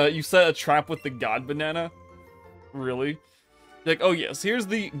you set a trap with the God Banana? Really? Like, oh yes, here's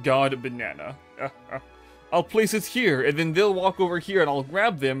the God Banana. I'll place it here, and then they'll walk over here, and I'll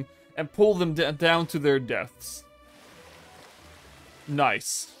grab them and pull them down to their deaths.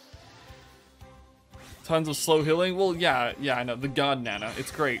 Nice. Tons of slow healing? Well, yeah, I know. The God Nana.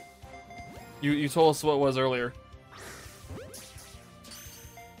 It's great. You told us what it was earlier.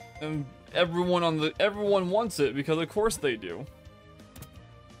 And everyone wants it because of course they do.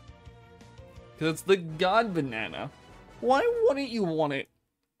 Because it's the God Banana. Why wouldn't you want it?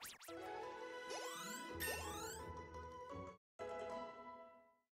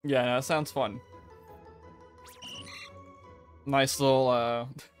 Yeah, no, that sounds fun. Nice little,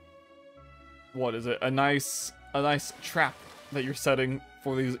 what is it? A nice trap that you're setting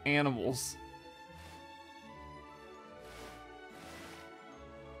for these animals.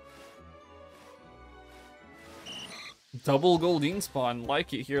 Double Goldeen spawn.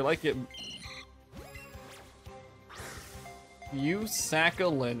 Like it here, like it. You sack a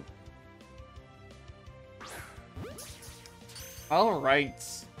lint.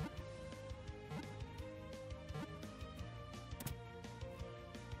 Alright.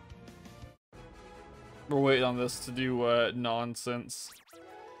 We're waiting on this to do nonsense.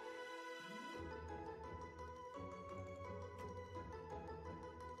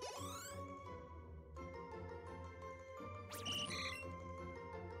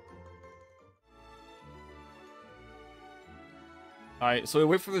 Alright, so we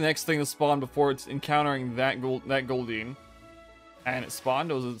wait for the next thing to spawn before it's encountering that Goldeen. And it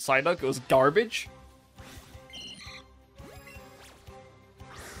spawned. It was a Psyduck. It was garbage.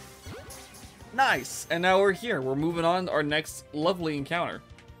 Nice! And now we're here. We're moving on to our next lovely encounter.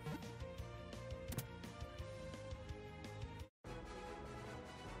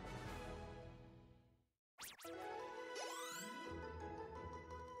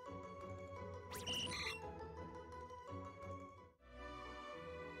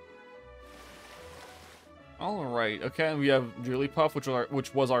 Alright, okay, we have Jigglypuff,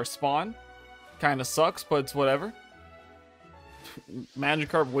 which was our spawn. Kind of sucks, but it's whatever.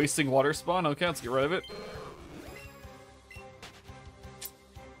 Magikarp wasting water spawn. Okay, let's get rid of it.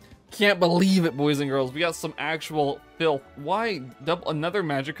 Can't believe it, boys and girls. We got some actual filth. Why double another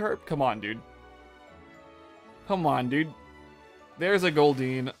Magikarp? Come on, dude. Come on, dude. There's a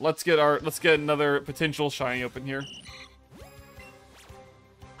Goldeen. Let's get another potential shiny open here.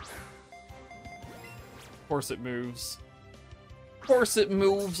 Of course it moves. Of course it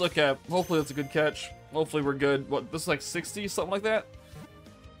moves. Okay, hopefully that's a good catch. Hopefully we're good. What, this is like 60, something like that?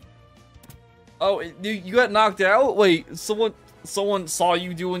 Oh, you got knocked out? Wait, someone saw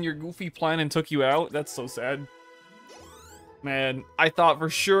you doing your goofy plan and took you out? That's so sad. Man, I thought for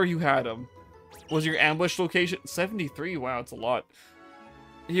sure you had him. Was your ambush location 73? Wow, it's a lot.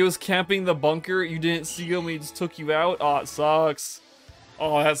 He was camping the bunker. You didn't see him. He just took you out. Oh, it sucks.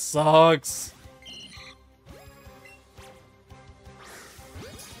 Oh, that sucks.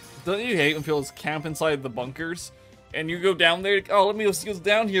 Don't you hate when people just camp inside the bunkers? And you go down there, oh, let me go see what's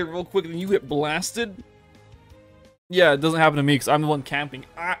down here real quick, and you get blasted? Yeah, it doesn't happen to me, because I'm the one camping.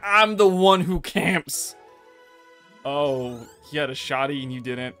 I'm the one who camps! Oh, he had a shotty and you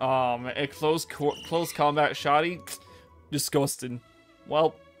didn't. A close combat shotty? Disgusting.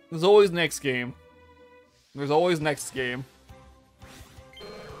 Well, there's always next game. There's always next game.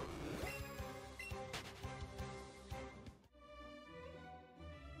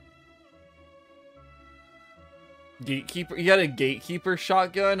 Gatekeeper? You got a Gatekeeper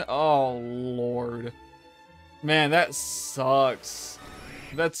shotgun? Oh, Lord. Man, that sucks.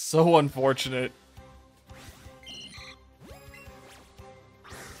 That's so unfortunate.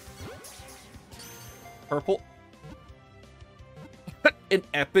 Purple? An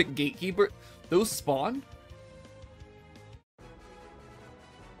epic Gatekeeper? Those spawn?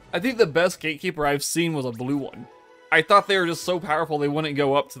 I think the best Gatekeeper I've seen was a blue one. I thought they were just so powerful they wouldn't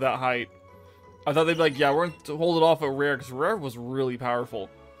go up to that height. I thought they'd be like, yeah, we're going to hold it off at rare, because rare was really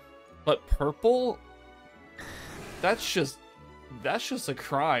powerful. But purple? That's just a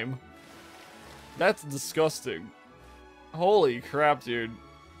crime. That's disgusting. Holy crap, dude.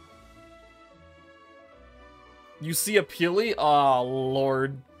 You see a Peely? Oh,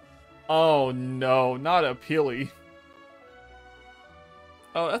 Lord. Oh, no, not a Peely.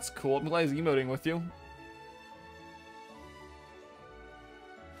 Oh, that's cool. I'm glad he's emoting with you.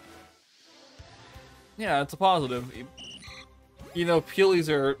 Yeah, it's a positive. You know, Peelys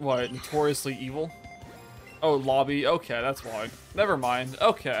are, what, notoriously evil? Oh, lobby. Okay, that's why. Never mind.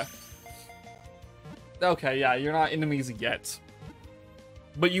 Okay. Okay, yeah, you're not enemies yet.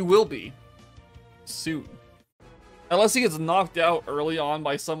 But you will be. Soon. Unless he gets knocked out early on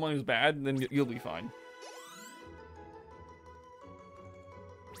by someone who's bad, then you'll be fine.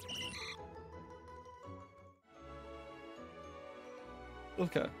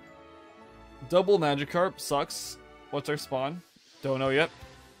 Okay. Double Magikarp sucks. What's our spawn? Don't know yet.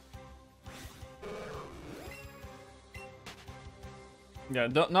 Yeah,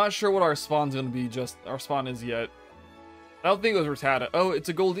 not sure what our spawn's gonna be, just our spawn is yet. I don't think it was Rattata. Oh, it's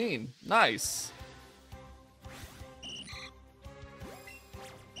a Goldeen. Nice.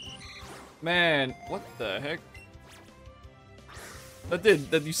 Man, what the heck?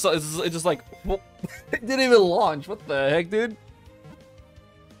 That you saw, it's just like, whoop. It didn't even launch. What the heck, dude?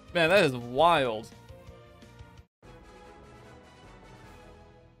 Man, that is wild.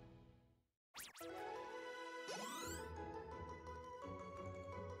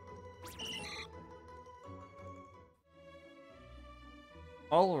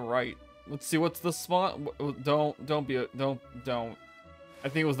 All right. Let's see what's the spawn. Don't. I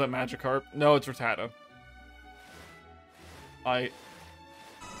think it was that Magikarp. No, it's Rattata.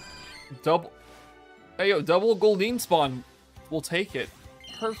 Double. Hey, yo, double Goldeen spawn. We'll take it.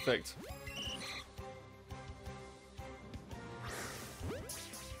 Perfect.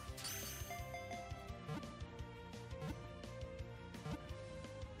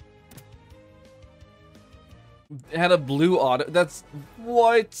 It had a blue auto. That's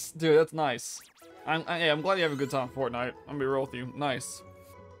what, dude. That's nice. I'm glad you have a good time Fortnite. I'm gonna be real with you. Nice.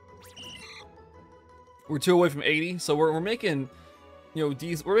 We're 2 away from 80, so we're making, you know,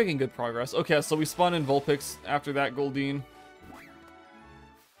 we're making good progress. Okay, so we spawned in Vulpix after that Goldeen.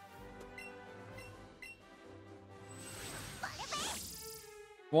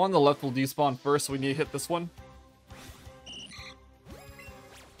 One on the left will despawn first, so we need to hit this one.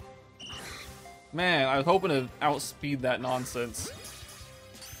 Man, I was hoping to outspeed that nonsense.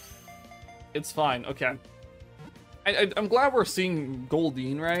 It's fine, okay. I'm glad we're seeing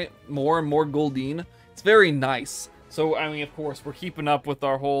Goldeen, right? More and more Goldeen. It's very nice. So, I mean, of course, we're keeping up with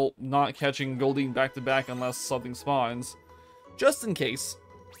our whole not catching Goldeen back-to-back unless something spawns. Just in case.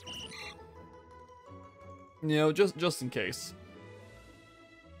 You know, just in case.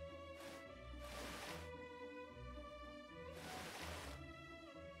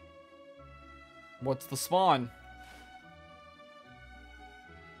 What's the spawn?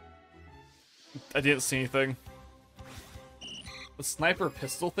 I didn't see anything. The sniper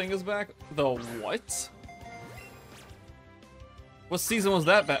pistol thing is back? The what? What season was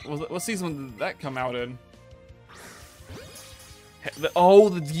that back? What season did that come out in? Oh,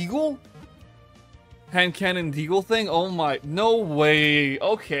 the Deagle? Hand cannon Deagle thing? Oh my, no way.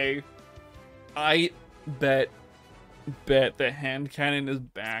 Okay. I bet the hand cannon is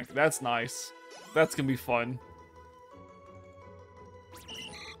back. That's nice. That's gonna be fun.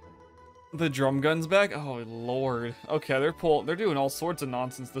 The drum gun's back? Oh lord. Okay, they're doing all sorts of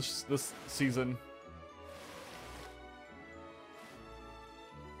nonsense this season.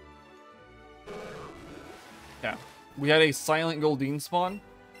 Yeah. We had a silent Goldeen spawn.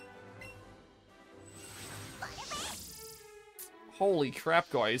 Holy crap,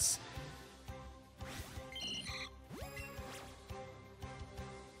 guys.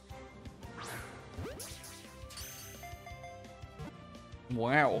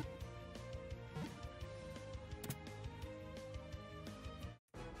 Wow.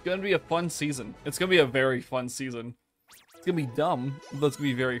 It's gonna be a fun season. It's gonna be a very fun season. It's gonna be dumb, but it's gonna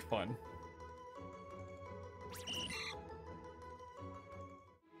be very fun.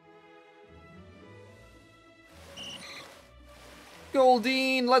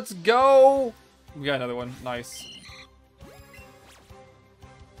 Goldeen, let's go! We got another one. Nice.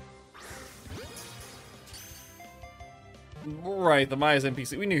 Right, the Maya's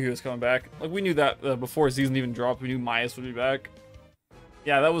NPC. We knew he was coming back. Like, we knew that before the season even dropped. We knew Maya's would be back.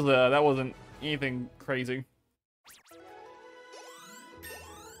 Yeah, that wasn't anything crazy.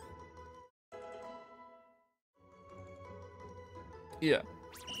 Yeah.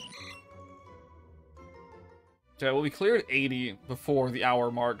 Okay, well, we cleared 80 before the hour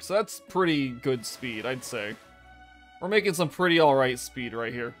mark, so that's pretty good speed, I'd say. We're making some pretty alright speed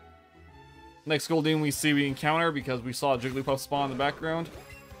right here. Next Goldeen we encounter, because we saw Jigglypuff spawn in the background.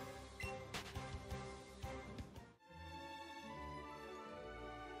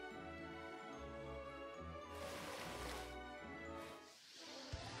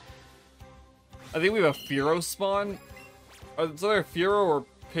 I think we have a Fearow spawn. It's either Fearow or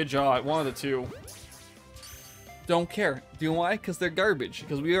Pidgeot, one of the two. Don't care. Do you know why? Because they're garbage.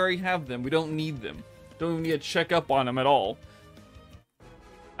 Because we already have them. We don't need them. Don't even need to check up on them at all.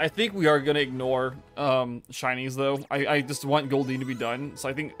 I think we are going to ignore shinies, though. I just want Goldeen to be done. So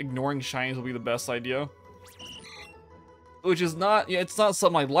I think ignoring shinies will be the best idea. Which is not... Yeah, it's not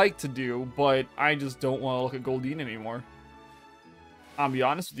something I'd like to do, but I just don't want to look at Goldeen anymore. I'll be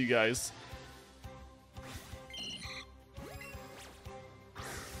honest with you guys.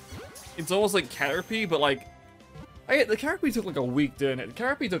 It's almost like Caterpie, but like... the Caterpie took like a week, didn't it? The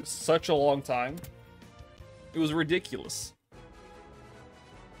Caterpie took such a long time. It was ridiculous.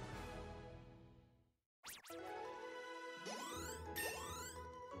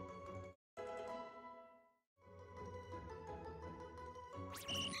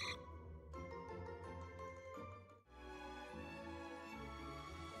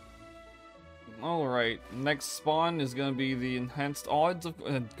 Alright, next spawn is gonna be the enhanced odds of...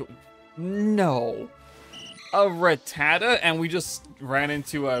 no! A Rattata, and we just ran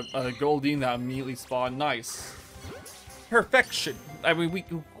into a Goldeen that immediately spawned. Nice. Perfection! I mean, we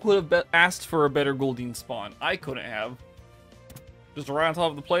could have asked for a better Goldeen spawn. I couldn't have. Just right on top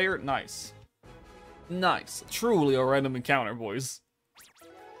of the player? Nice. Nice. Truly a random encounter, boys.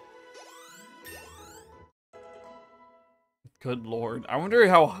 Good lord. I wonder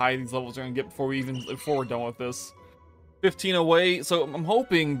how high these levels are gonna get before we're done with this. 15 away, so I'm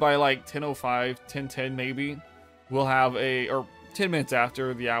hoping by like 10:05, 10:10 maybe, we'll have or 10 minutes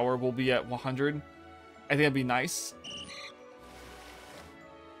after the hour, we'll be at 100. I think that'd be nice.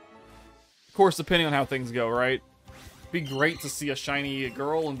 Of course, depending on how things go, right? Be great to see a shiny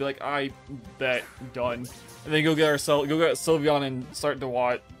girl and be like, I bet, done. And then go get Sylveon and start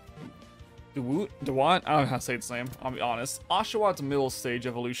Dewott. Dewott? I don't know how to say its name, I'll be honest. Oshawott middle stage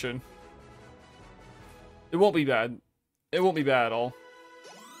evolution. It won't be bad. It won't be bad at all.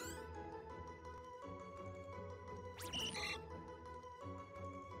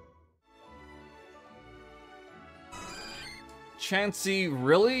 Chansey,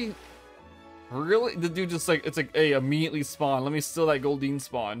 really? Really? The dude just like, it's like, hey, immediately spawn. Let me steal that Goldeen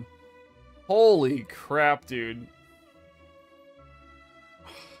spawn. Holy crap, dude.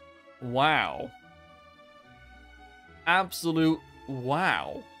 Wow. Absolute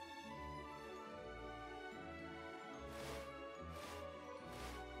wow.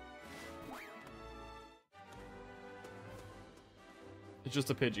 It's just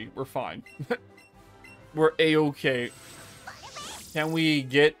a Pidgey. We're fine. We're a-okay. Can we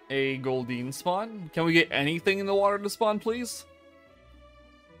get a Goldeen spawn? Can we get anything in the water to spawn, please?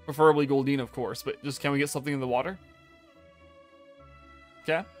 Preferably Goldeen, of course, but just can we get something in the water?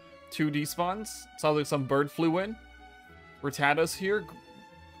 Okay. 2 despawns. Sounds like some bird flew in. Rattata's here.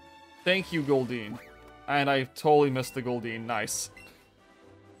 Thank you, Goldeen. And I totally missed the Goldeen. Nice.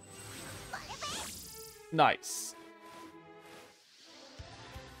 Nice.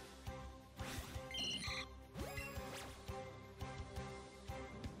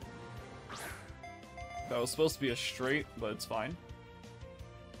 That was supposed to be a straight, but it's fine.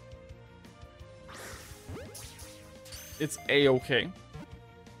 It's a-okay.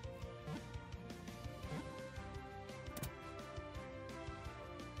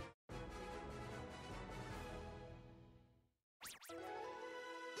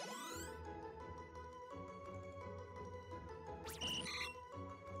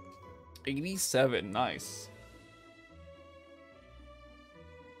 $87, nice.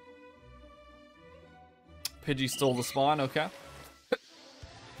 Pidgey stole the spawn, okay.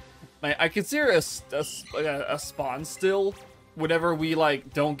 I consider a spawn still whenever we,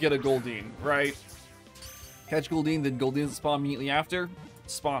 like, don't get a Goldeen, right? Catch Goldeen, then Goldeen spawn immediately after.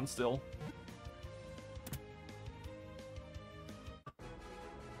 Spawn still.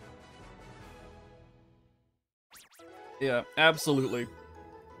 Yeah, absolutely.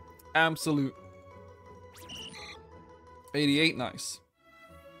 Absolute. 88, nice.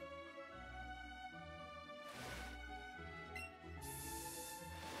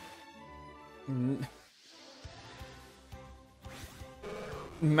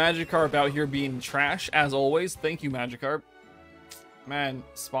 Magikarp out here being trash, as always. Thank you, Magikarp. Man,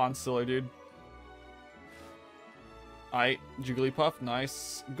 spawn stiller, dude. Alright, Jigglypuff,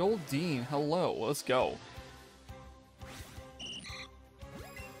 nice. Goldeen, hello, let's go.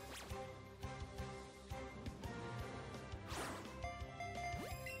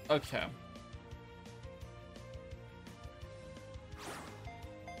 Okay.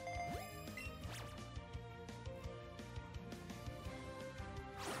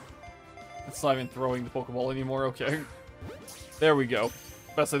 It's not even throwing the Pokeball anymore, okay. There we go.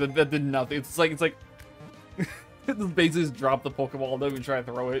 That's like, that did nothing. It's like basically just drop the Pokeball, don't even try to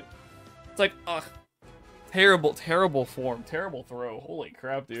throw it. It's like, ugh. Terrible, terrible form. Terrible throw. Holy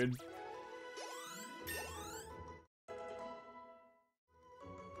crap, dude.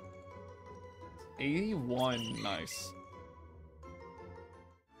 $81, nice.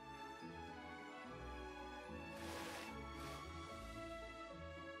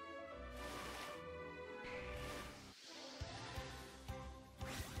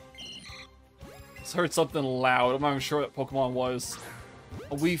 Just heard something loud. I'm not even sure what Pokemon was.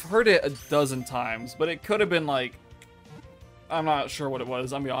 We've heard it a dozen times, but it could have been like... I'm not sure what it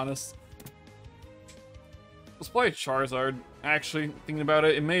was, I'll be honest. Let's play Charizard. Actually, thinking about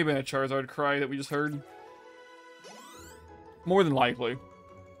it, it may have been a Charizard cry that we just heard. More than likely.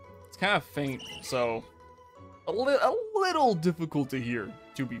 It's kind of faint, so... A little difficult to hear,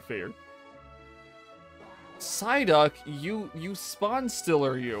 to be fair. Psyduck, you spawn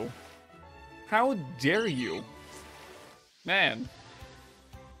stiller, you. How dare you? Man.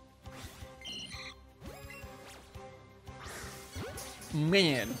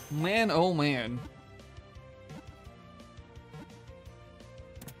 Man, oh man.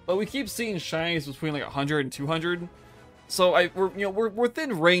 But we keep seeing shinies between like 100 and 200. So we're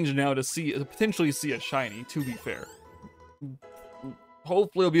within range now to potentially see a shiny, to be fair.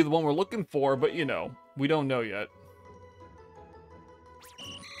 Hopefully it'll be the one we're looking for, but you know, we don't know yet.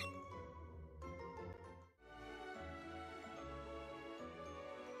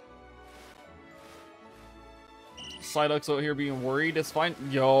 Psyduck's out here being worried. It's fine.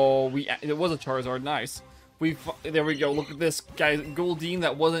 Yo, it was a Charizard. Nice. There we go. Look at this, guys. Goldeen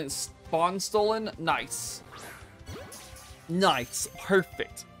that wasn't spawn stolen. Nice. Nice.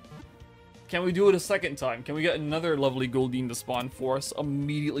 Perfect. Can we do it a second time? Can we get another lovely Goldeen to spawn for us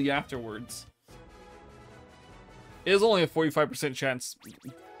immediately afterwards? It is only a 45% chance.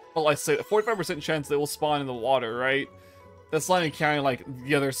 Well, I say a 45% chance they will spawn in the water, right? That's not even counting like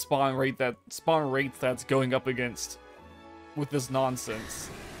the other spawn rates that's going up against with this nonsense.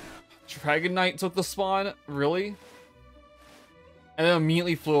 Dragonite took the spawn? Really? And then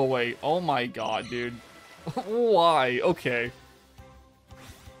immediately flew away. Oh my god, dude. Why? Okay.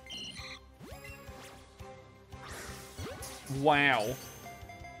 Wow.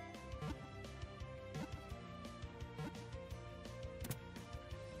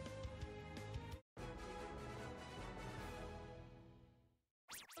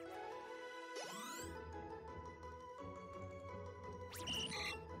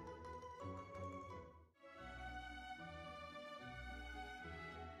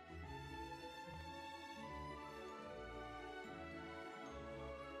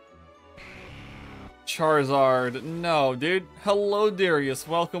 Charizard. No, dude. Hello, Darius.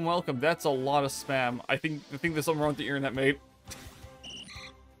 Welcome, welcome. That's a lot of spam. I think there's something wrong with the internet, mate.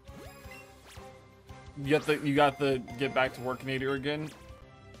 You got the get back to work nadir again.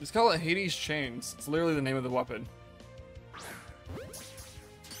 Just call it Hades Chains. It's literally the name of the weapon.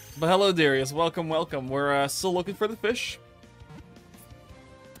 But hello, Darius. Welcome, welcome. We're still looking for the fish.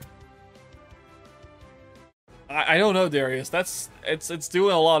 I don't know, Darius. It's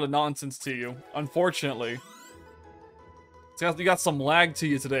doing a lot of nonsense to you, unfortunately. You got some lag to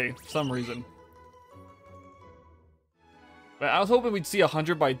you today for some reason. But I was hoping we'd see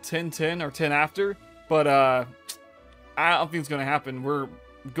 100 by 10-10 or 10 after, but I don't think it's gonna happen.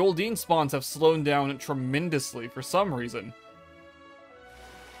 Goldeen spawns have slowed down tremendously for some reason.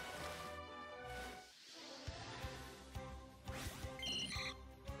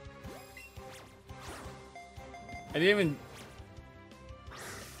 I didn't even...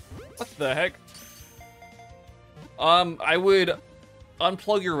 What the heck? I would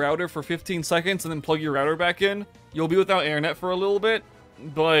unplug your router for 15 seconds and then plug your router back in. You'll be without internet for a little bit,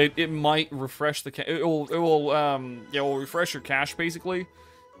 but it might refresh the it will refresh your cache basically.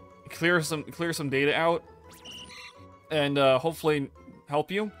 Clear some data out and hopefully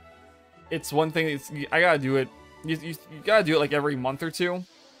help you. It's one thing I gotta do it. You gotta do it like every month or two.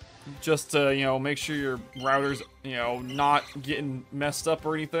 Just to, you know, make sure your router's, you know, not getting messed up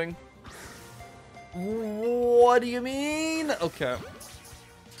or anything. What do you mean? Okay.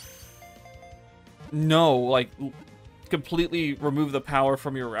 No, like, completely remove the power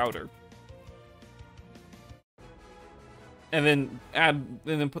from your router. And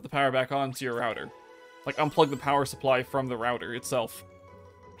then put the power back onto your router. Like, unplug the power supply from the router itself.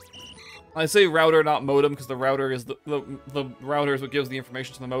 I say router, not modem, because the router is the router is what gives the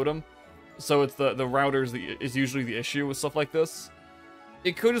information to the modem. So it's the router is usually the issue with stuff like this.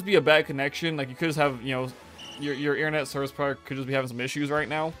 It could just be a bad connection. Like you could just have, you know, your internet service provider could just be having some issues right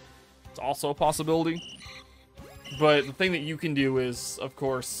now. It's also a possibility. But the thing that you can do is, of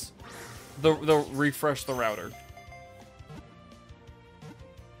course, the refresh the router.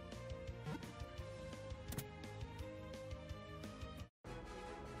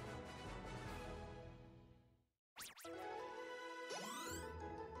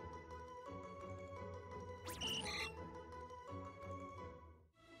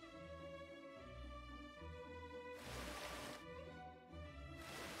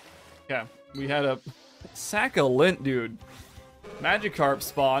 Yeah, we had a sack of lint, dude. Magikarp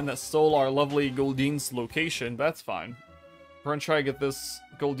spawn that stole our lovely Goldeen's location. That's fine. We're gonna try to get this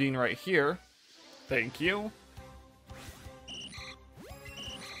Goldeen right here. Thank you.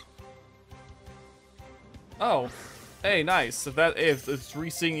 Oh, hey, nice. If it's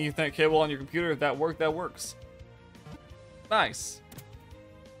re-seeing Ethernet cable on your computer, if that works. Nice.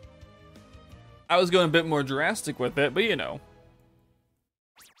 I was going a bit more drastic with it, but you know.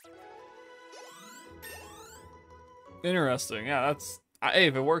 Interesting. Yeah, that's... Hey,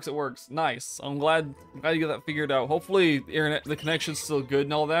 if it works, it works. Nice. I'm glad you got that figured out. Hopefully, the connection's still good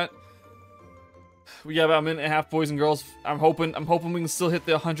and all that. We got about a minute and a half, boys and girls. I'm hoping we can still hit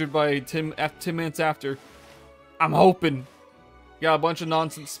the 100 by 10 minutes after. I'm hoping. Got a bunch of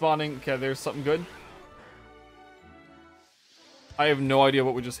nonsense spawning. Okay, there's something good. I have no idea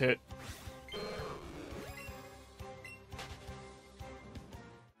what we just hit.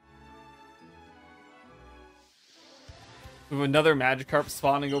 We have another Magikarp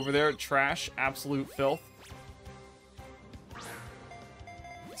spawning over there. Trash. Absolute filth.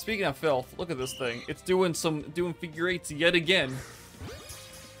 Speaking of filth, look at this thing. It's doing figure eights yet again.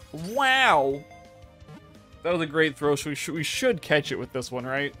 Wow! That was a great throw. So we should catch it with this one,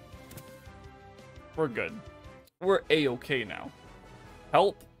 right? We're good. We're A-okay now.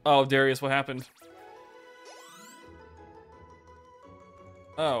 Help? Oh, Darius, what happened?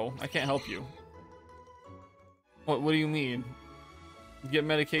 Oh, I can't help you. What do you mean? Get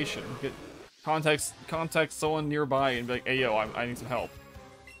medication. Contact someone nearby and be like, hey yo, I need some help.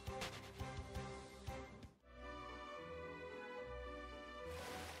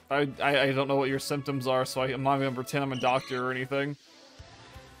 I don't know what your symptoms are, so I'm not gonna pretend I'm a doctor or anything.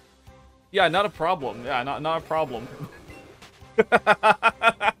 Yeah, not a problem. Yeah, not a problem.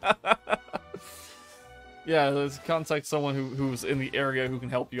 Yeah, let's contact someone who's in the area who can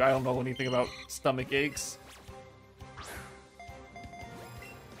help you. I don't know anything about stomach aches.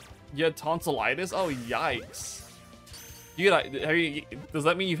 You had tonsillitis? Oh, yikes. Does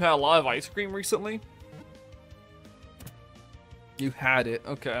that mean you've had a lot of ice cream recently? You had it,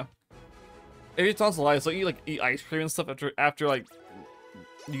 okay. If you have tonsillitis, don't you like eat ice cream and stuff after like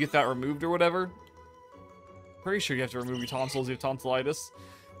you get that removed or whatever? Pretty sure you have to remove your tonsils if you have tonsillitis.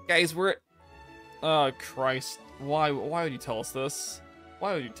 Guys, we're Oh, Christ. Why would you tell us this?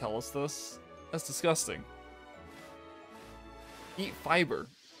 Why would you tell us this? That's disgusting. Eat fiber.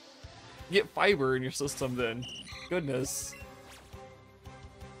 Get fiber in your system then. Goodness.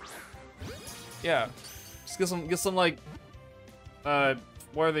 Yeah. Just get some like, what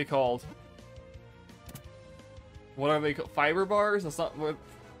are they called? What are they called? Fiber bars? That's not what,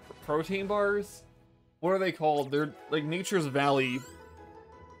 protein bars? What are they called? They're like Nature's Valley.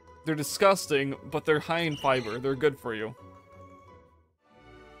 They're disgusting, but they're high in fiber. They're good for you.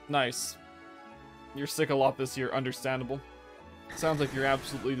 Nice. You're sick a lot this year. Understandable. Sounds like you're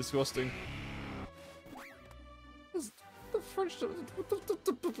absolutely disgusting. The French...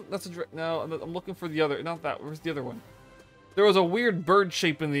 That's a... No, I'm looking for the other... Not that. Where's the other one? There was a weird bird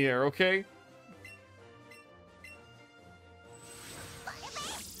shape in the air, okay?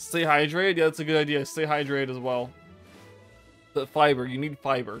 Stay hydrated? Yeah, that's a good idea. Stay hydrated as well. The fiber. You need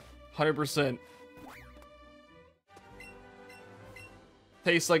fiber. 100%.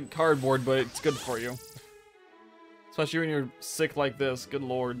 Tastes like cardboard, but it's good for you. Especially when you're sick like this. Good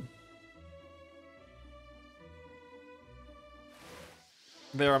lord.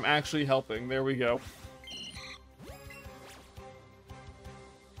 There, I'm actually helping. There we go.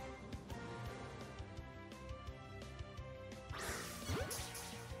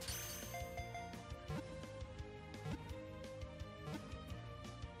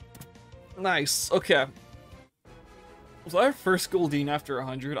 Nice. Okay. Was our first Goldeen after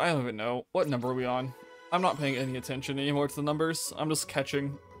 100? I don't even know. What number are we on? I'm not paying any attention anymore to the numbers. I'm just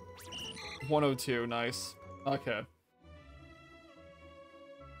catching. 102. Nice. Okay.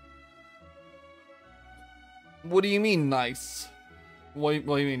 What do you mean, nice? What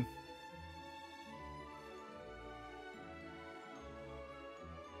do you mean?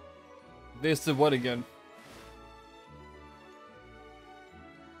 This did what again?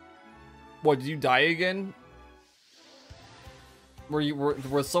 What, did you die again?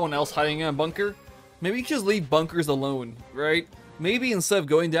 Was someone else hiding in a bunker? Maybe you just leave bunkers alone, right? Maybe instead of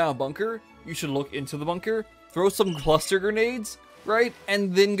going down a bunker, you should look into the bunker, throw some cluster grenades, right?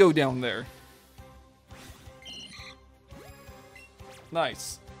 And then go down there.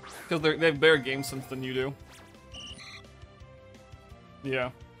 Nice. Because they have better game sense than you do.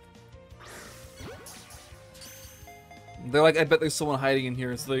 Yeah. They're like, I bet there's someone hiding in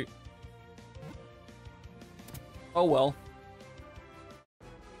here, so they... Oh well.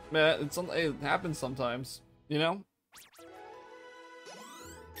 Man, it happens sometimes, you know?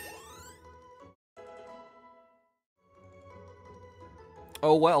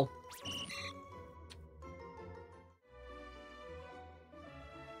 Oh well.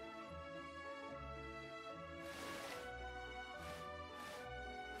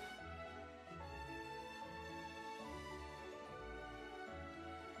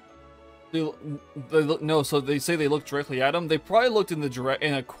 No, so they say they looked directly at him. They probably looked in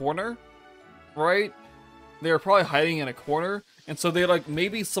a corner, right? They were probably hiding in a corner, and so they're like,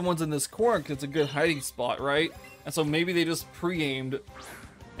 maybe someone's in this corner because it's a good hiding spot, right? And so maybe they just pre-aimed,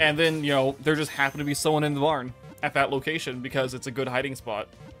 and then, you know, there just happened to be someone in the barn at that location because it's a good hiding spot.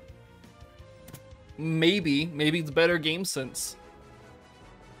 Maybe it's better game sense.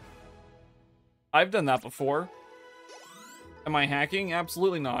 I've done that before. Am I hacking?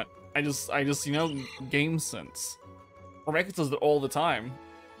 Absolutely not. I just, you know, game sense. Remekas does it all the time.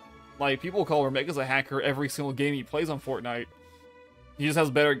 Like, people call Remekas a hacker every single game he plays on Fortnite. He just has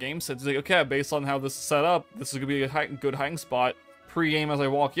better game sense. He's like, okay, based on how this is set up, this is gonna be a good hiding spot. Pre-game as I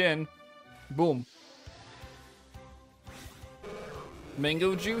walk in, boom.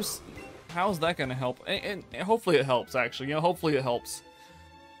 Mango juice? How's that gonna help? And hopefully it helps, actually. You know, hopefully it helps.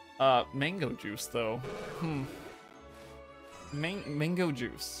 Mango juice, though. Mango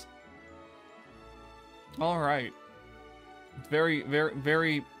juice. Alright. Very, very,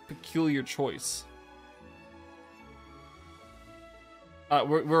 very peculiar choice.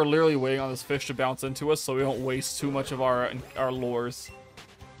 We're literally waiting on this fish to bounce into us so we don't waste too much of our lures.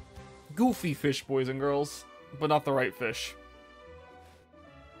 Goofy fish, boys and girls. But not the right fish.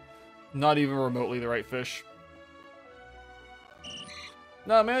 Not even remotely the right fish.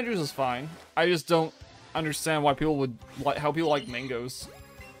 No, mango juice is fine. I just don't understand why people would how people like mangoes.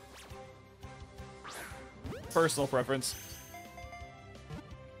 Personal preference.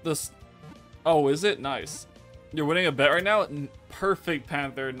 This. Oh, is it? Nice. You're winning a bet right now? Perfect,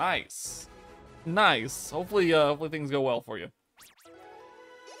 Panther. Nice. Nice. Hopefully things go well for you.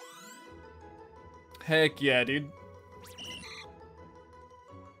 Heck yeah, dude.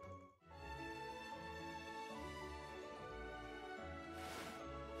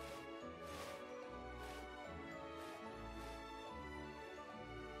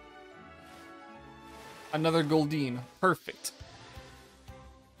 Another Goldeen. Perfect.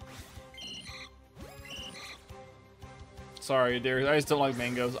 Sorry, Darius. I just don't like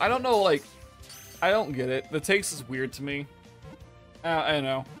mangoes. I don't know, like... I don't get it. The taste is weird to me. I don't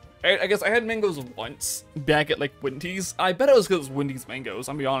know. I guess I had mangoes once back at, like, Wendy's. I bet it was because it was Wendy's mangoes.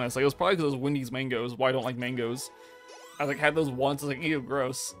 I'll be honest. Like, it was probably because it was Wendy's mangoes. Why I don't like mangoes. I, like, had those once. I was like, ew,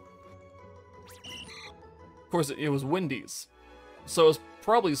 gross. Of course, it was Wendy's. So it was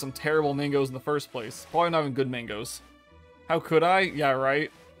probably some terrible mangoes in the first place. Probably not even good mangoes. How could I? Yeah,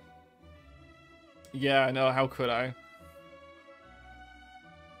 right? Yeah, I know. How could I?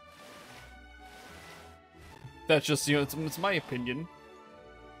 That's just, you know, it's my opinion.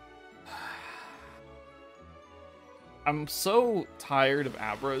 I'm so tired of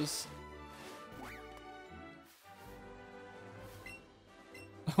Abras.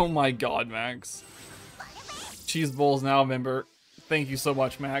 Oh my god, Max. Cheese Bowl's now a member. Thank you so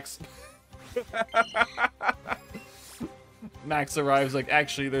much, Max. Max arrives like,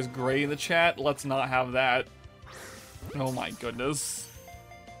 actually, there's gray in the chat. Let's not have that. Oh my goodness.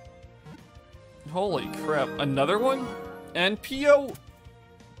 Holy crap. Another one? And Pio?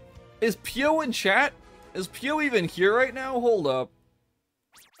 Is Pio in chat? Is Pio even here right now? Hold up.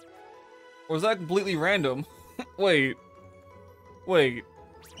 Or is that completely random? Wait. Wait.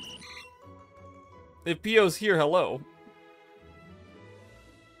 If Pio's here, hello.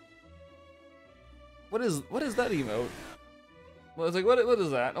 What is that emote? Well, it's like, what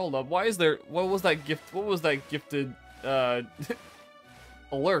is that? Hold up. Why is there, what was that gifted,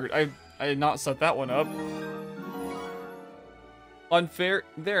 alert? I did not set that one up. Unfair,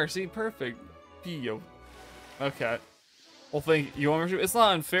 there, see, perfect. Pio. Okay. Well, thank you. It's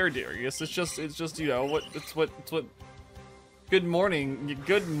not unfair, Darius. It's just, you know, it's what. Good morning,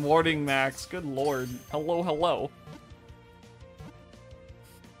 Max. Good lord. Hello, hello.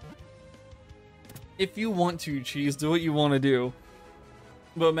 If you want to, Cheese, do what you want to do.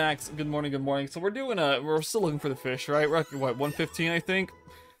 But Max, good morning, good morning. So we're still looking for the fish, right? We're at, what, 115, I think?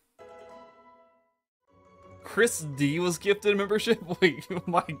 Chris D was gifted a membership? Wait, oh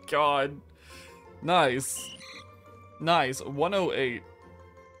my god. Nice. Nice. 108.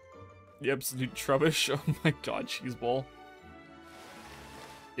 The absolute trubbish. Oh my god, Cheese Bowl.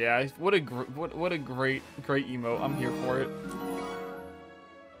 Yeah, what a great emote. I'm here for it.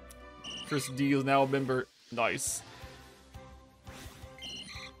 Chris D is now a member. Nice.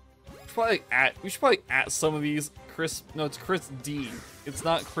 We should probably at some of these. Chris, no, it's Chris D. It's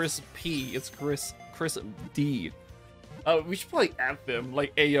not Chris P. It's Chris D. We should probably at them,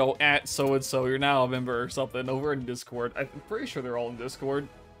 like, ayo, at so-and-so, you're now a member or something, over in Discord. I'm pretty sure they're all in Discord.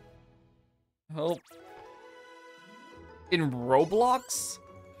 Oh. In Roblox?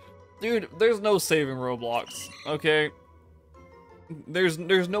 Dude, there's no saving Roblox, okay? There's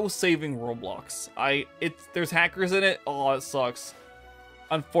no saving Roblox. There's hackers in it. Oh, it sucks.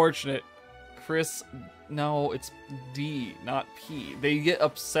 Unfortunate. Chris, no, it's D, not P. They get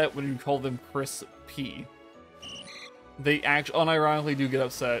upset when you call them Chris P. They actually, unironically, do get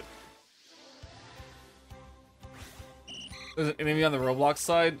upset. Is it enemy on the Roblox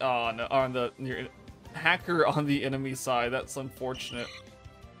side? Oh, no, on the hacker on the enemy side. That's unfortunate.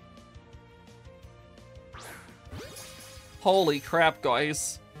 Holy crap,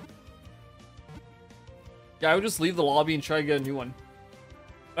 guys. Yeah, I would just leave the lobby and try to get a new one.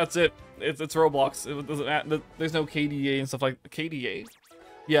 That's it. It's Roblox. It doesn't, there's no KDA and stuff like KDA.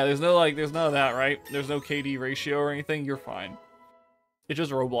 Yeah, there's none of that, right? There's no KD ratio or anything. You're fine. It's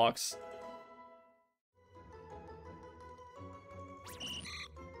just Roblox.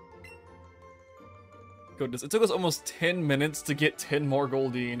 Goodness, it took us almost 10 minutes to get 10 more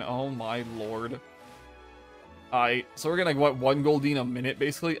Goldeen. Oh my lord. Alright, so we're gonna, what, 1 Goldeen a minute,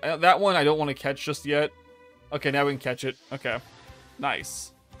 basically? That one I don't want to catch just yet. Okay, now we can catch it. Okay.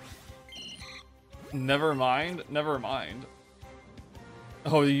 Nice. Never mind. Never mind.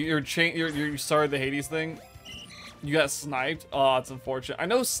 Oh, you started the Hades thing? You got sniped? Oh, it's unfortunate. I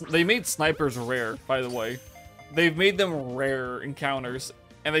know they made snipers rare, by the way. They've made them rare encounters.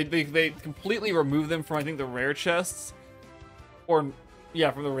 And they completely removed them from, I think, the rare chests. Or...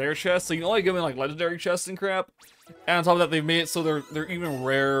 yeah, from the rare chests, so you can only get them in like legendary chests and crap. And on top of that, they've made it so they're even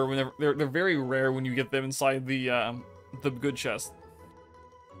rare when they're very rare when you get them inside the good chest.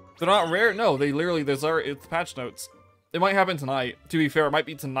 They're not rare. No, they literally it's patch notes. It might happen tonight. To be fair, it might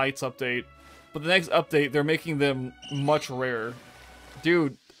be tonight's update, but the next update they're making them much rarer.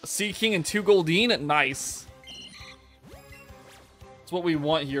 Dude, Sea King and 2 Goldeen, nice. That's what we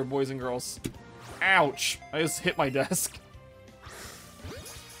want here, boys and girls. Ouch! I just hit my desk.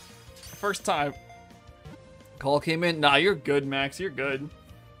 First time. Call came in. Nah, you're good, Max. You're good.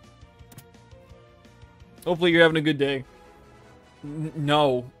 Hopefully you're having a good day.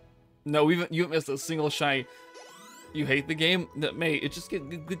 No. No, you haven't missed a single shiny. You hate the game? No, mate, it just get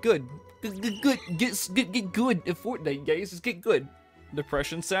good. Get good at Fortnite, guys. Just get good.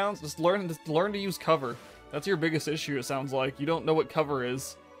 Depression sounds? Just learn to use cover. That's your biggest issue, it sounds like. You don't know what cover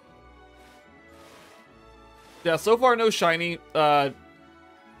is. Yeah, so far no shiny.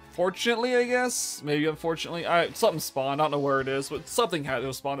 Fortunately, I guess. Maybe unfortunately. Something spawned. I don't know where it is, but something had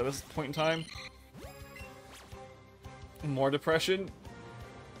to spawn at this point in time. More depression.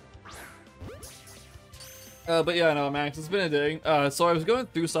 But yeah, no, Max, it's been a day. So I was going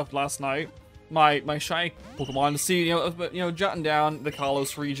through stuff last night. My shiny Pokemon to see, you know, jotting down the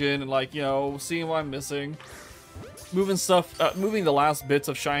Kalos region and like, you know, seeing what I'm missing. Moving stuff, moving the last bits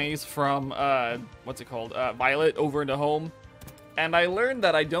of shinies from, what's it called? Violet over into home. And I learned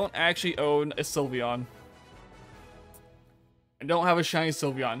that I don't actually own a Sylveon. I don't have a shiny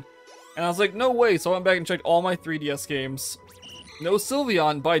Sylveon. And I was like, no way, so I went back and checked all my 3DS games. No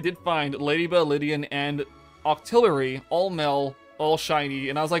Sylveon, but I did find Ladybell, Lydian, and Octillery, all male, all shiny,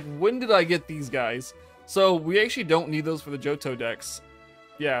 and I was like, when did I get these guys? So we actually don't need those for the Johto decks.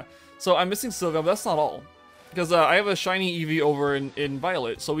 Yeah, so I'm missing Sylveon, but that's not all. Because I have a shiny Eevee over in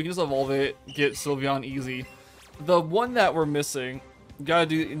Violet, so we can just evolve it, get Sylveon easy. The one that we're missing, gotta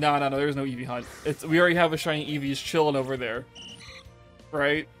do, no, there's no Eevee hunt. We already have a shiny Eevee chilling over there.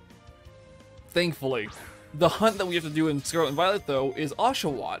 Right? Thankfully. The hunt that we have to do in Scarlet and Violet, though, is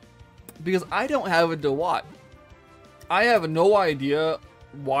Oshawott. Because I don't have a Dewott. I have no idea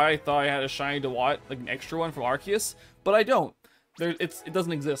why I thought I had a shiny Dewott, like an extra one from Arceus, but I don't. It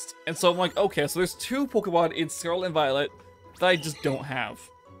doesn't exist. And so I'm like, okay, so there's 2 Pokemon in Scarlet and Violet that I just don't have.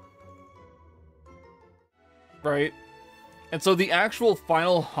 Right? And so the actual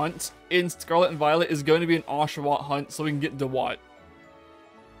final hunt in Scarlet and Violet is going to be an Oshawott hunt so we can get Dewott.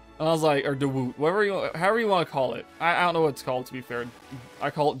 And I was like, or Dewoot, however you want to call it. I don't know what it's called, to be fair.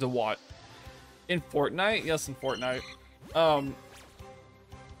 I call it Dewott. In Fortnite? Yes, in Fortnite.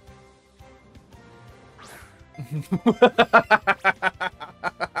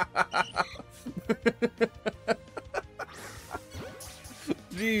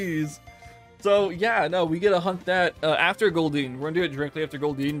 Jeez. So, yeah, no, we get to hunt that after Goldeen. We're going to do it directly after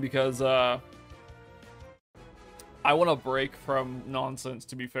Goldeen because, I want a break from nonsense,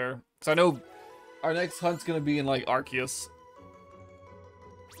 to be fair. Because I know our next hunt's going to be in, like, Arceus.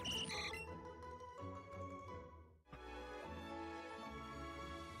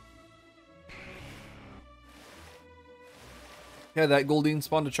 Yeah, that Goldeen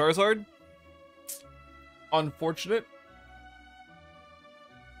spawned a Charizard. Unfortunate.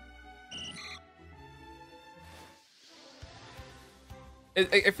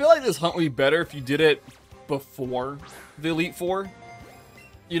 I feel like this hunt would be better if you did it before the Elite Four.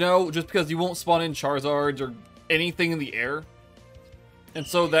 You know, just because you won't spawn in Charizards or anything in the air. And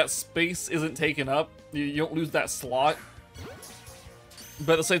so that space isn't taken up. You don't lose that slot.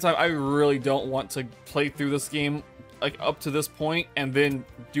 But at the same time, I really don't want to play through this game like up to this point and then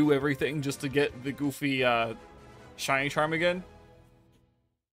do everything just to get the goofy shiny charm again.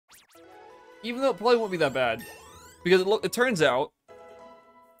 Even though it probably won't be that bad. Because it turns out,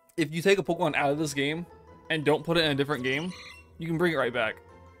 if you take a Pokemon out of this game and don't put it in a different game, you can bring it right back.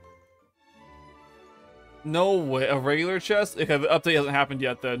 No way, a regular chest? Okay, the update hasn't happened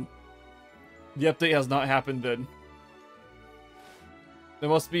yet then. The update has not happened then. There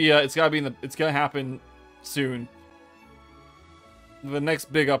must be, it's gonna happen soon. The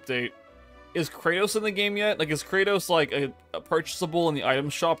next big update. Is Kratos in the game yet? Like, is Kratos, like, a purchasable in the item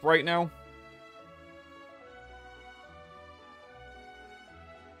shop right now?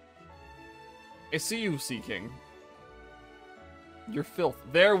 I see you, Seeking. You're filth.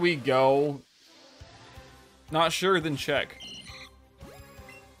 There we go. Not sure, then check.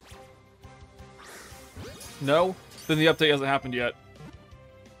 No? Then the update hasn't happened yet.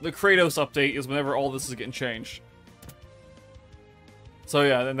 The Kratos update is whenever all this is getting changed. So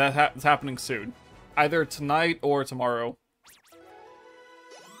yeah, then that's happening soon. Either tonight or tomorrow.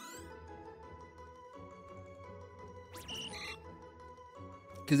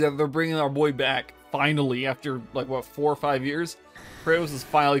 Because they're bringing our boy back, finally, after, like, what, 4 or 5 years? Kratos is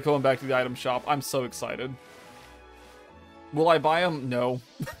finally coming back to the item shop. I'm so excited. Will I buy him? No.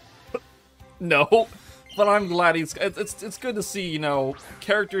 No. But I'm glad it's good to see, you know,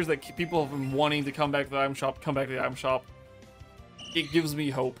 characters that people have been wanting to come back to the item shop, come back to the item shop. It gives me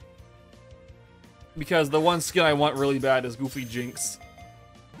hope. Because the one skin I want really bad is Goofy Jinx.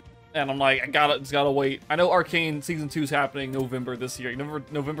 And I'm like, just gotta wait. I know Arcane Season 2 is happening November this year.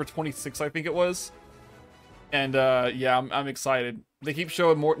 November 26th, I think it was. And, yeah, I'm excited. They keep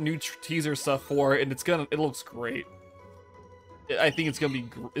showing more new teaser stuff for it, and it looks great. I think it's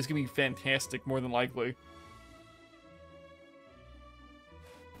gonna be fantastic, more than likely.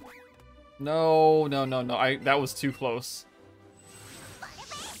 No, no, no, no. That was too close.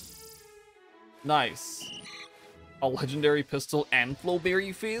 Nice. A legendary pistol and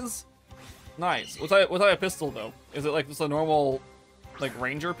Flowberry Fizz? Nice. What type of pistol, though? Is it like just a normal, like,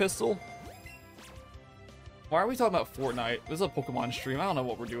 ranger pistol? Why are we talking about Fortnite? This is a Pokemon stream. I don't know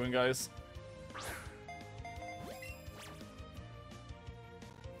what we're doing, guys.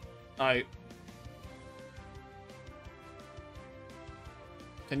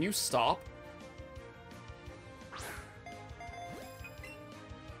 Can you stop?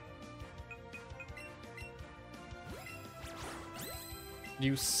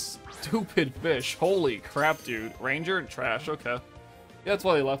 You stupid fish. Holy crap, dude. Ranger and trash. Okay. Yeah, that's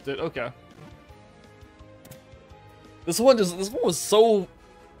why they left it. Okay. This one was so...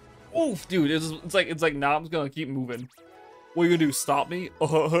 Oof, dude. It's like, nah, I'm just gonna keep moving. What are you gonna do? Stop me?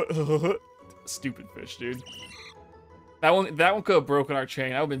 Stupid fish, dude. That one could have broken our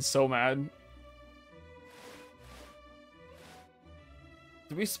chain. I would have been so mad.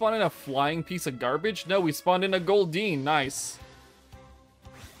 Did we spawn in a flying piece of garbage? No, we spawned in a Goldeen. Nice.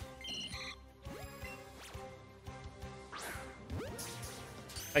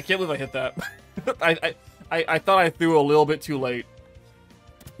 I can't believe I hit that. I thought I threw a little bit too late.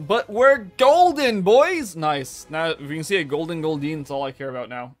 But we're golden, boys! Nice. Now, if you can see a golden Goldeen, that's all I care about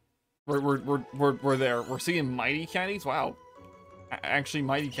now. We're there. We're seeing mighty candies. Wow. Actually,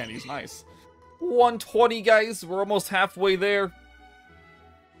 mighty candies. Nice. 120, guys. We're almost halfway there.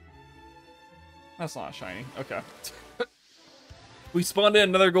 That's not shiny. Okay. We spawned in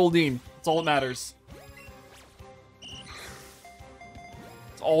another Goldeen. That's all that matters.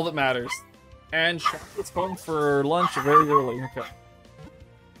 That's all that matters. And it's home for lunch very early. Okay.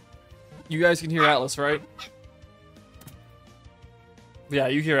 You guys can hear Atlas, right? Yeah,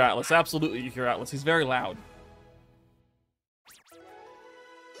 you hear Atlas. Absolutely, you hear Atlas. He's very loud.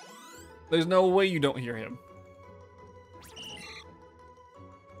 There's no way you don't hear him.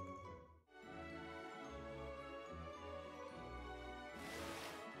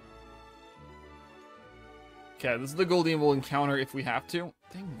 Okay, this is the Goldeen we'll encounter if we have to.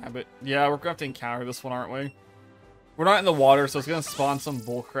 Dang nabbit. Yeah, we're gonna have to encounter this one, aren't we? We're not in the water, so it's gonna spawn some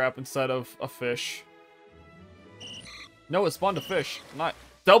bullcrap instead of a fish. No, it spawned a fish. Not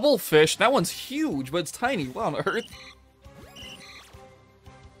double fish. That one's huge, but it's tiny. What on earth?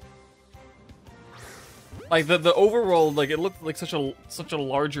 Like the overall, like it looked like such a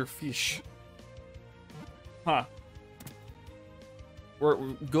larger fish. Huh. We're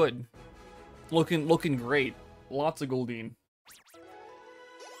good. Looking great. Lots of Goldeen.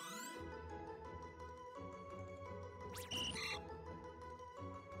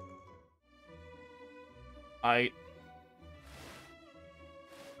 Okay,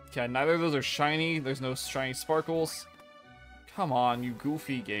 neither of those are shiny. There's no shiny sparkles. Come on, you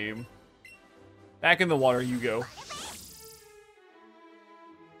goofy game. Back in the water you go.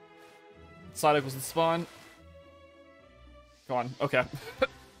 Psyduck was the spawn. Go on. Okay.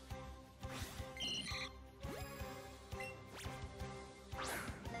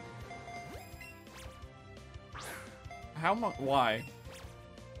 How much? Why?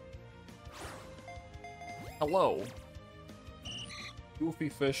 Hello. Goofy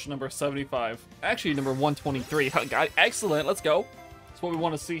fish number 75. Actually, number 123. God, excellent. Let's go. That's what we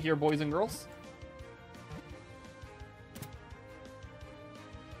want to see here, boys and girls.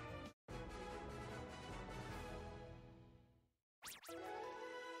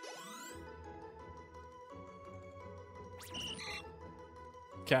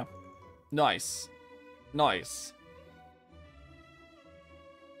 Okay. Nice. Nice.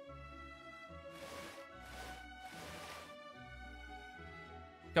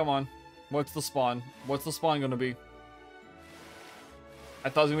 Come on. What's the spawn? What's the spawn gonna be? I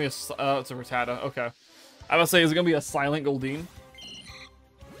thought it was gonna be a... it's a Rattata. Okay. I was say, is it gonna be a silent Goldeen?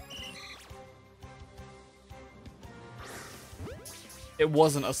 It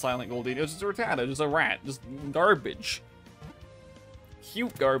wasn't a silent Goldeen. It was just a Rattata. Just a rat. Just garbage.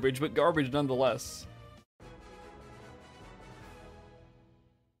 Cute garbage, but garbage nonetheless.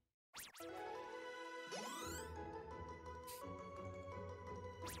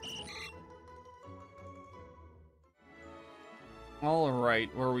 All right,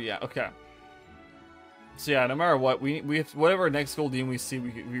 where are we at? Okay. So yeah, no matter what, we have whatever next Goldeen we see,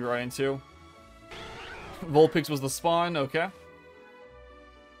 we run into. Vulpix was the spawn. Okay.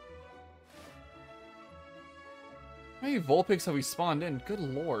 How many Vulpix have we spawned in? Good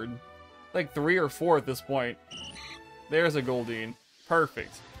lord. Like 3 or 4 at this point. There's a Goldeen.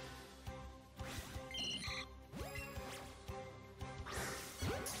 Perfect.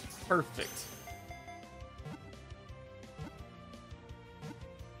 Perfect.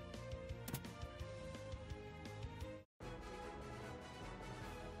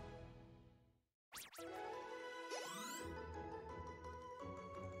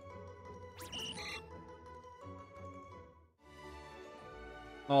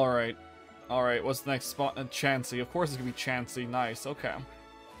 Alright. Alright, what's the next spot? Chansey. Of course it's gonna be Chansey. Nice, okay.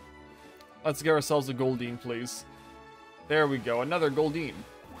 Let's get ourselves a Goldeen, please. There we go, another Goldeen.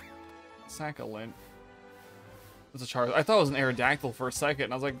 Saccalint. It's a Charizard. I thought it was an Aerodactyl for a second,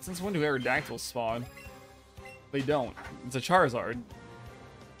 and I was like, since when do Aerodactyls spawn? They don't. It's a Charizard.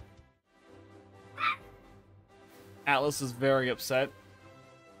 Atlas is very upset.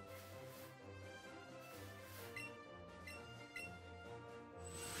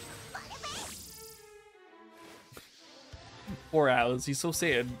 Poor Atlas, he's so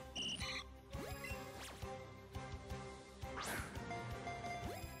sad.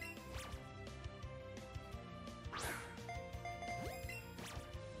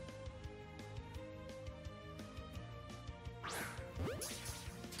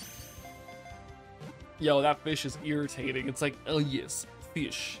 Yo, that fish is irritating. It's like, oh yes,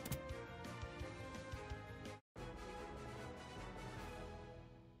 fish.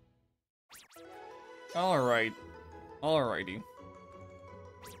 Alright. Alrighty.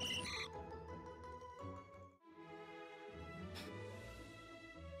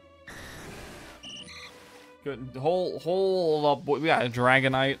 Good. Hold up, boy. We got a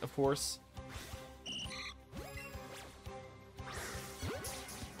Dragonite, of course.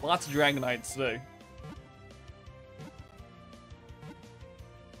 Lots of Dragonites today.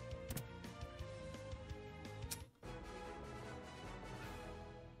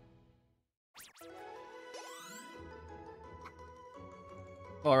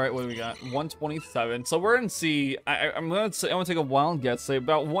 Alright, what do we got? 127. So we're in C. I'm gonna take a wild guess. Say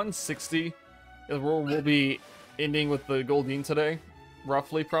about 160 is where we'll be ending with the Goldeen today.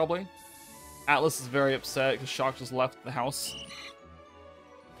 Roughly, probably. Atlas is very upset because Shock just left the house.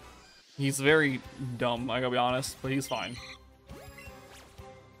 He's very dumb, I gotta be honest, but he's fine.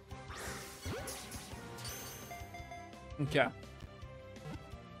 Okay.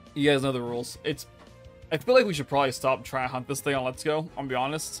 You guys know the rules. I feel like we should probably stop trying to hunt this thing on Let's Go, I'll be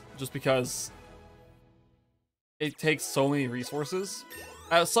honest. Just because it takes so many resources.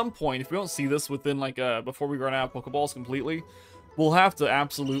 At some point, if we don't see this within, like, before we run out of Pokeballs completely, we'll have to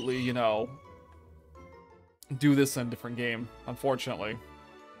absolutely, you know, do this in a different game, unfortunately.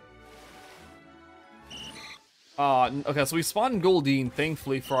 Okay, so we spawned Goldeen,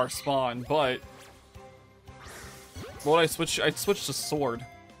 thankfully, for our spawn, but what I switched to Sword.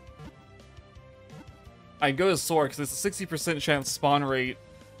 I go to Sword because it's a 60% chance spawn rate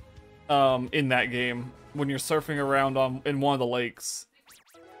in that game when you're surfing around in one of the lakes.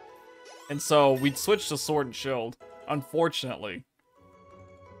 And so we'd switch to Sword and Shield, unfortunately.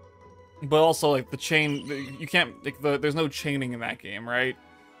 But also, like, the chain, you can't, like, there's no chaining in that game, right?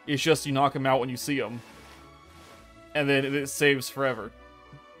 It's just you knock them out when you see them. And then it saves forever.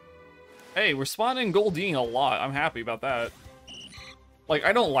 Hey, we're spawning Goldeen a lot. I'm happy about that. Like,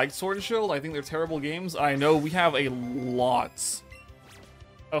 I don't like Sword and Shield. I think they're terrible games. I know we have a lot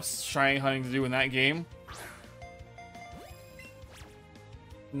of shiny hunting to do in that game.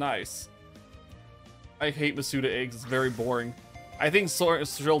 Nice. I hate Masuda eggs. It's very boring. I think Sword and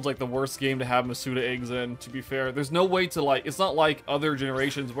Shield's like the worst game to have Masuda eggs in, to be fair. There's no way to, like, it's not like other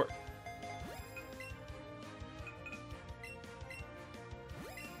generations where...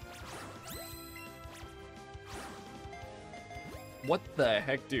 What the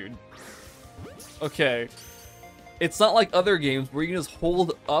heck, dude? Okay. It's not like other games where you can just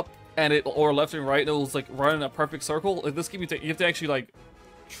hold up and it, or left and right, and it'll just, like, run in a perfect circle. Like, this game, you have to actually, like,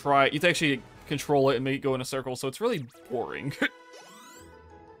 you have to actually control it and make it go in a circle, so it's really boring.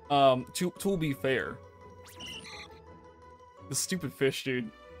 To be fair. The stupid fish, dude.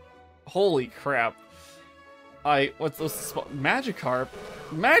 Holy crap. What's this? Magikarp?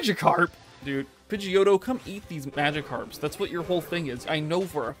 Magikarp? Dude. Pidgeotto, come eat these Magikarps. That's what your whole thing is. I know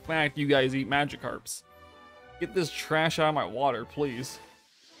for a fact you guys eat Magikarps. Get this trash out of my water, please.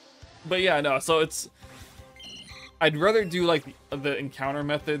 But yeah, no, so it's... I'd rather do, like, the encounter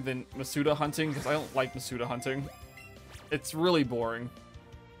method than Masuda hunting, because I don't like Masuda hunting. It's really boring.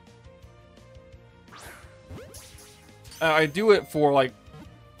 I do it for, like,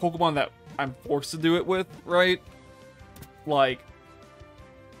 Pokemon that I'm forced to do it with, right? Like...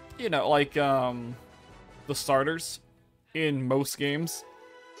 You know, like, the starters in most games.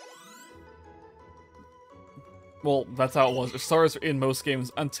 Well, that's how it was. Stars in most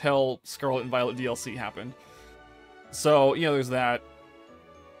games until Scarlet and Violet DLC happened. So, you know, there's that.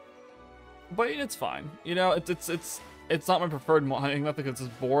 But it's fine. You know, it's not my preferred hunting method because it's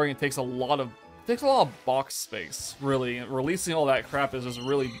boring. It takes a lot of box space, really. And releasing all that crap is just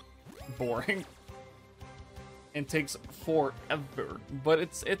really boring. And takes forever. But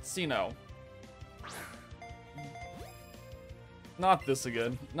it's you know, not this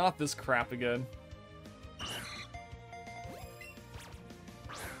again. Not this crap again.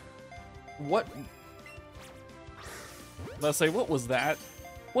 What? Let's say, what was that?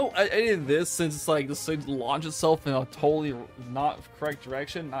 Well, I did this since it's like this thing launched itself in a totally not correct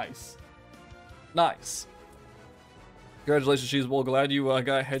direction. Nice. Nice. Congratulations, Cheeseball. Glad you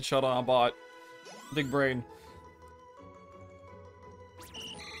got a headshot on a bot. Big brain.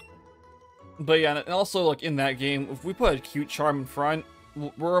 But yeah, and also like in that game, if we put a cute charm in front,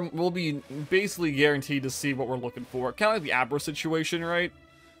 we'll be basically guaranteed to see what we're looking for. Kind of like the Abra situation, right?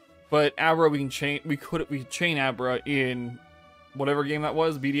 But Abra, we could chain Abra in whatever game that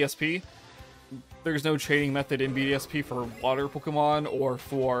was, BDSP. There's no chaining method in BDSP for water Pokemon or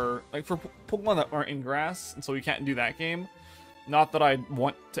for Pokemon that aren't in grass, and so we can't do that game. Not that I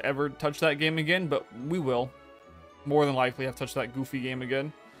want to ever touch that game again, but we will. More than likely have touched that goofy game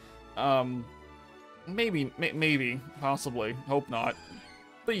again. Maybe, possibly. Hope not.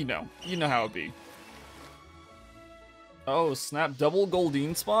 But you know how it be. Oh, snap, double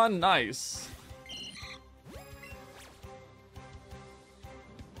Goldeen spawn? Nice.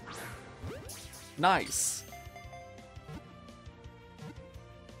 Nice.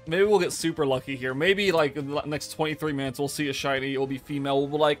 Maybe we'll get super lucky here. Maybe, like, in the next 23 minutes, we'll see a shiny, it'll be female, we'll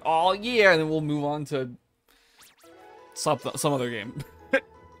be like, oh yeah, and then we'll move on to some other game.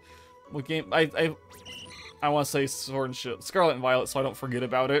 What game? I want to say Sword and Shield, Scarlet and Violet, so I don't forget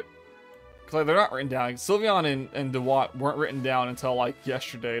about it. Because they're not written down. Sylveon and DeWatt weren't written down until, like,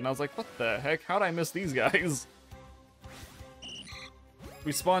 yesterday, and I was like, what the heck? How'd I miss these guys?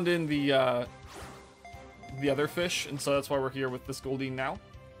 We spawned in the other fish, and so that's why we're here with this Goldeen now.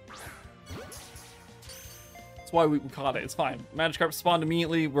 That's why we caught it. It's fine. Magikarp spawned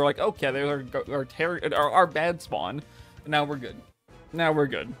immediately. We're like, okay, there's our bad spawn, and now we're good. Now we're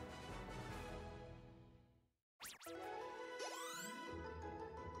good.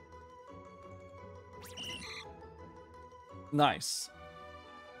 Nice.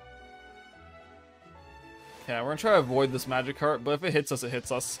 Yeah, we're gonna try to avoid this Magikarp, but if it hits us, it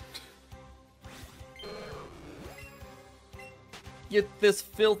hits us. Get this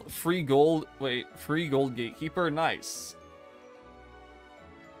filth, free gold. Wait, free gold gatekeeper. Nice.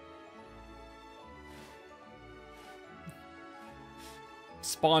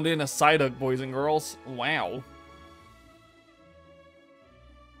 Spawned in a Psyduck, boys and girls. Wow.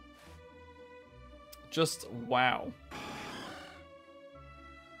 Just wow.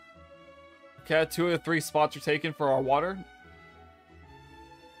 Okay, 2 of the 3 spots are taken for our water.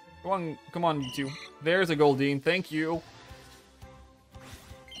 Come on, you two. There's a Goldeen. Thank you.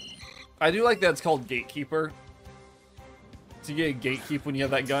 I do like that it's called Gatekeeper. So you get a gatekeep when you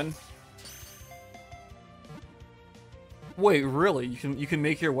have that gun. Wait, really? You can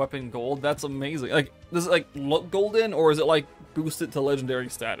make your weapon gold? That's amazing. Like, does it like look golden, or is it like boost it to legendary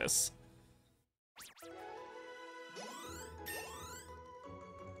status?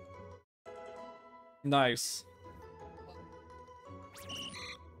 Nice.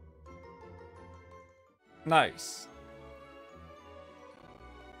 Nice.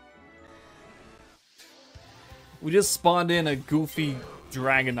 We just spawned in a goofy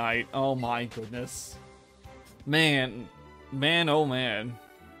Dragonite. Oh my goodness. Man. Man, oh man.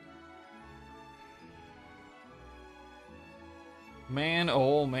 Man,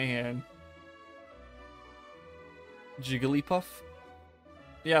 oh man. Jigglypuff?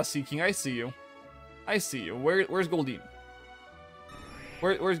 Yeah, Seeking, I see you. I see you. Where's Goldeen?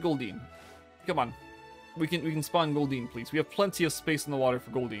 Where's Goldeen? Come on. We can spawn Goldeen, please. We have plenty of space in the water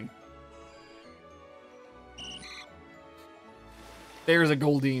for Goldeen. There's a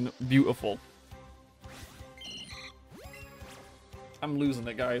Goldeen. Beautiful. I'm losing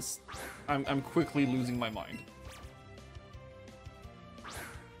it, guys. I'm quickly losing my mind.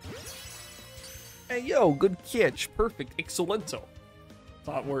 Hey, yo, good catch. Perfect. Excellento. It's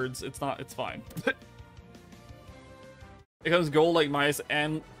not words. It's not. It's fine. It comes gold like mice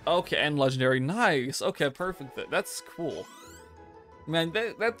and okay, and legendary. Nice. Okay, perfect. That's cool. Man,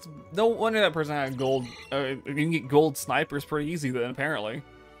 that's no wonder that person had gold. You can get gold snipers pretty easy then, apparently.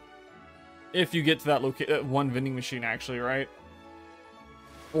 If you get to that one vending machine, actually, right?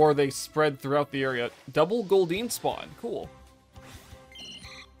 Or they spread throughout the area. Double Goldeen spawn. Cool.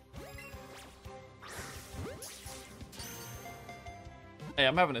 Hey,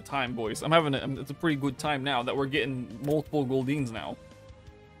 I'm having a time, boys. It's a pretty good time now that we're getting multiple Goldeens now.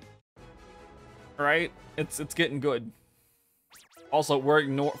 Alright? It's getting good. Also,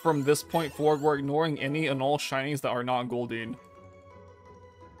 from this point forward, we're ignoring any and all shinies that are not Goldeen.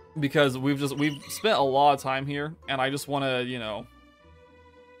 Because we've spent a lot of time here, and I just want to, you know...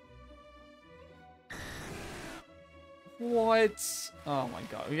 What? Oh my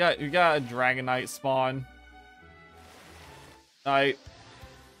god. We got a Dragonite spawn.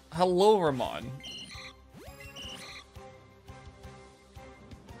 Hello, Ramon.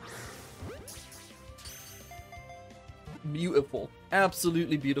 Beautiful.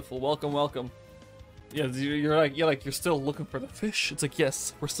 Absolutely beautiful. Welcome, welcome. Yeah, you're still looking for the fish. It's like,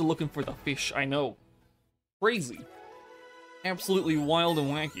 yes, we're still looking for the fish. I know. Crazy. Absolutely wild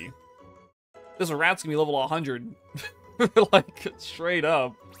and wacky. This rat's gonna be level 100. Like, straight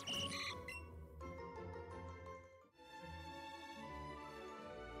up.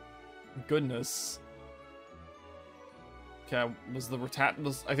 Goodness. Okay, I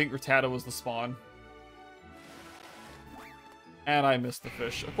think Rattata was the spawn. And I missed the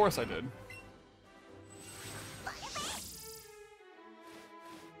fish. Of course I did.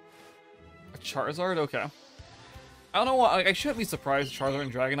 A Charizard? Okay. I don't know why, like, I shouldn't be surprised Charizard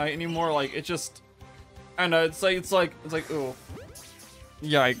and Dragonite anymore. Like, it just... I don't know, it's like, ooh.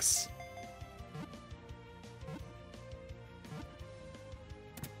 Yikes.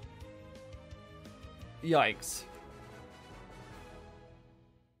 Yikes.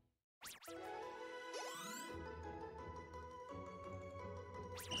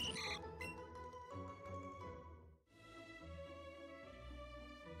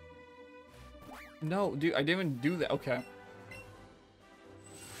 No, dude, I didn't even do that. Okay.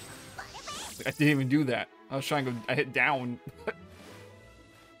 I didn't even do that. I was trying to go... I hit down.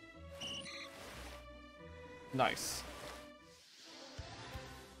 Nice.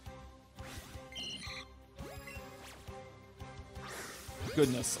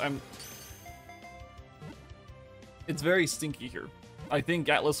 Goodness, It's very stinky here. I think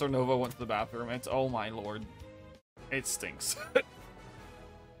Atlas or Nova went to the bathroom. It's... Oh my lord. It stinks.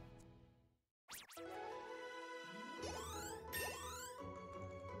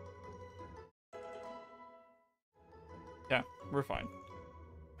 Yeah, we're fine.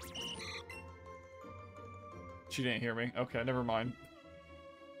 She didn't hear me. Okay, never mind.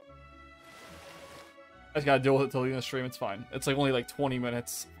 I just gotta deal with it till the end of the stream. It's fine. It's like only like 20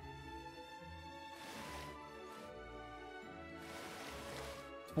 minutes.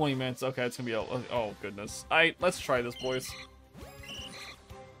 20 minutes. Okay, it's gonna be... Oh, goodness. Let's try this, boys.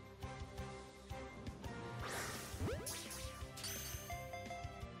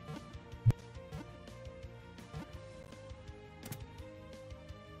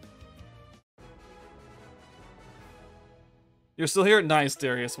 You're still here? Nice,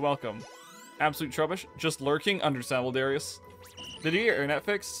 Darius. Welcome. Absolute Trubbish. Just lurking? Understandable, Darius. Did you get your internet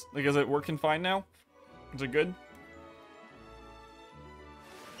fixed? Like, is it working fine now? Is it good?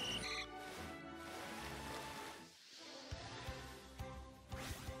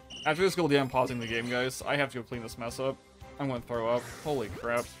 After this Goldeen, I'm pausing the game, guys. I have to go clean this mess up. I'm gonna throw up. Holy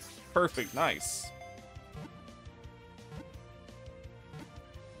crap. Perfect. Nice.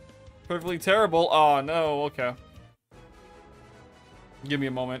 Perfectly terrible. Oh, no. Okay. Give me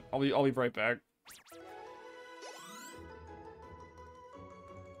a moment. I'll be right back.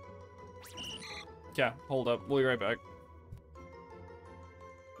 Yeah, hold up. We'll be right back.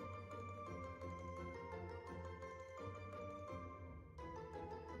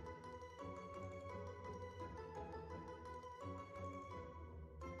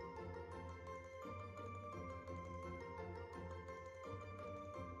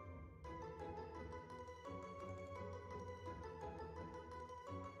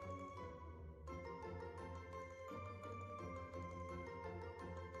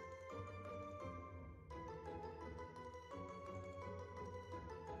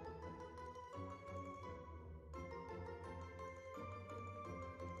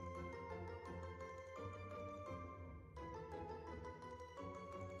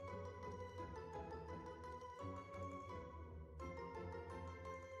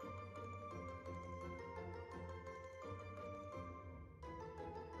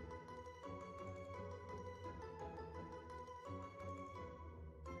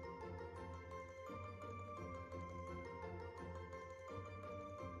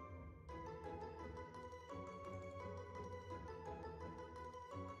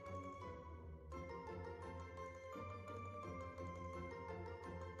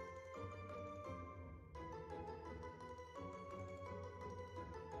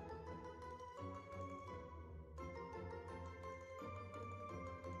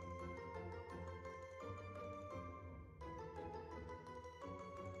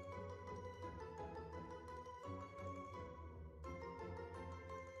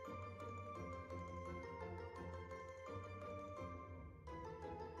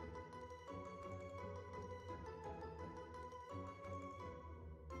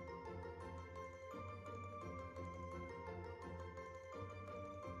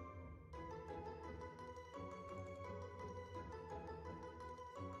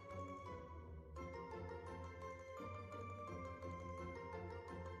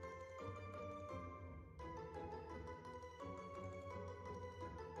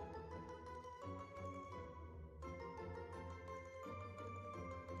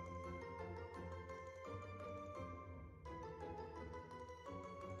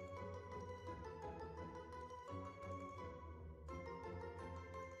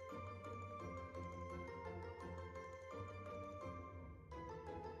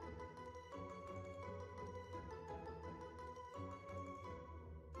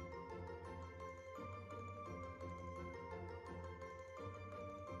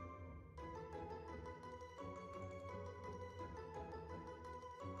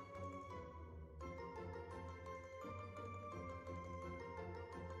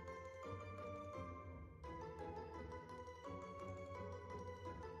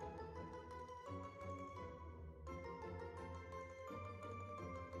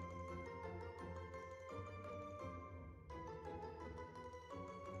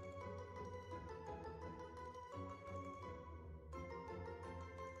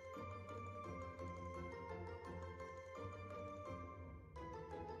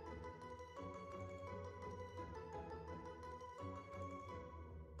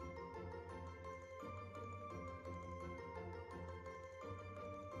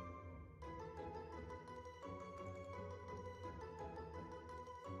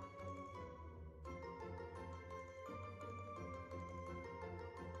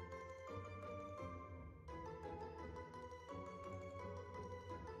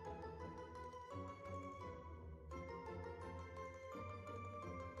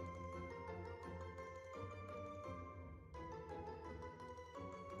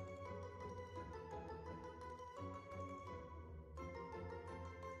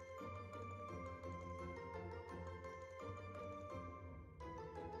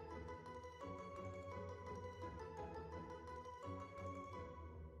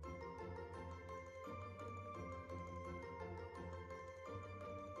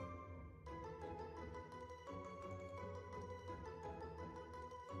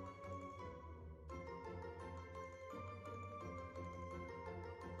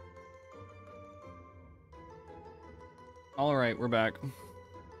 Alright, we're back.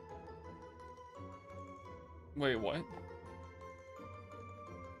 Wait, what?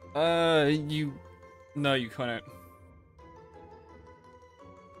 No, you couldn't.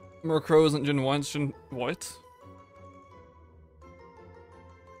 Murkrow isn't Gen 1, what?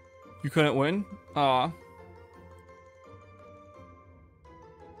 You couldn't win? Aw.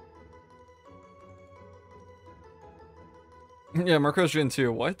 Yeah, Murkrow's Gen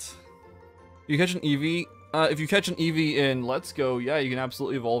 2, what? You catch an Eevee? If you catch an Eevee in Let's Go, yeah, you can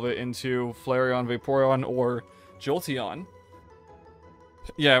absolutely evolve it into Flareon, Vaporeon, or Jolteon.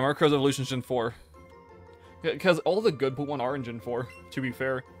 Yeah, Murkrow's Evolution Gen 4. Because all the good Pokemon are in Gen 4, to be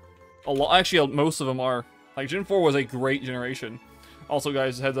fair. Actually, most of them are. Like, Gen 4 was a great generation. Also,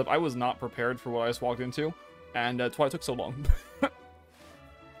 guys, heads up, I was not prepared for what I just walked into, and that's why it took so long.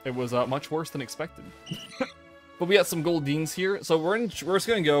 It was much worse than expected. But we got some Goldeens here, so we're just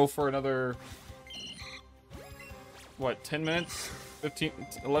gonna go for another, what, 10 minutes? 15,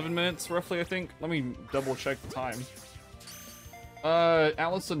 11 minutes, roughly, I think? Let me double check the time.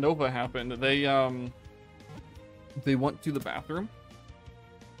 Alice and Nova happened. They went to the bathroom,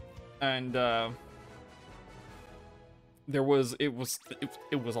 and it was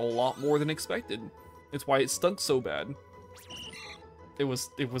a lot more than expected. It's why it stunk so bad. It was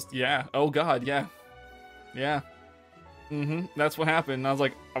yeah. Oh god, yeah. Yeah. That's what happened. And I was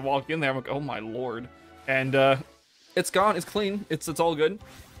like, I walked in there, I'm like, oh my lord. And it's gone, it's clean, it's all good.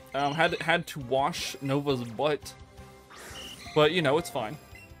 Had to wash Nova's butt. But you know, it's fine.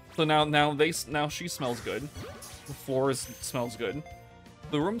 So now she smells good. The floor smells good.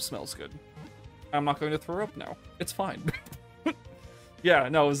 The room smells good. I'm not going to throw up now. It's fine. Yeah,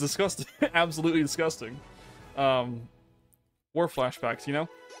 no, it was disgusting. Absolutely disgusting. War flashbacks, you know?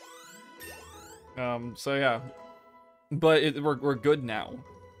 So yeah. But we're good now.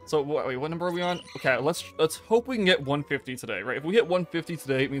 So wait, what number are we on? Okay, let's hope we can get 150 today, right? If we hit 150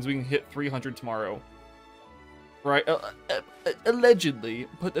 today, it means we can hit 300 tomorrow. Right? Allegedly,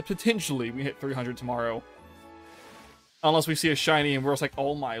 but potentially we hit 300 tomorrow. Unless we see a shiny and we're just like,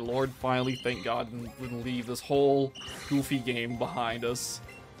 oh my lord, finally, thank god, and we can leave this whole goofy game behind us.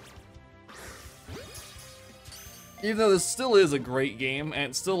 Even though this still is a great game,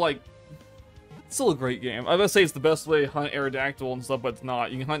 and it's still like, still a great game. I was gonna say it's the best way to hunt Aerodactyl and stuff, but it's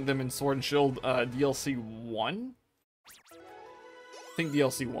not. You can hunt them in Sword and Shield DLC 1? I think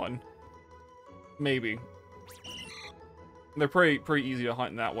DLC 1. Maybe. They're pretty easy to hunt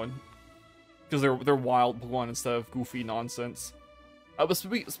in that one. Because they're wild Pokemon instead of goofy nonsense. But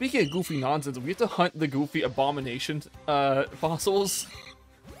speaking of goofy nonsense, we have to hunt the goofy Abomination fossils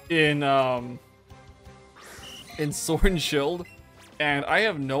in Sword and Shield, and I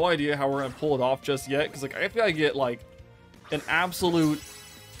have no idea how we're gonna pull it off just yet. Because like I gotta get like an absolutely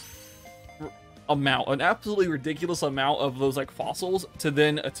ridiculous amount of those like fossils to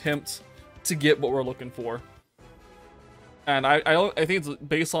then attempt to get what we're looking for. And I think it's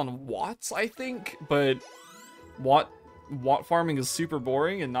based on watts, I think, but watt farming is super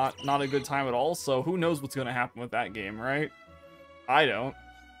boring and not a good time at all. So who knows what's gonna happen with that game, right? I don't.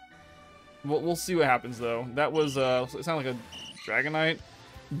 We'll see what happens though. That was it sounded like a Dragonite.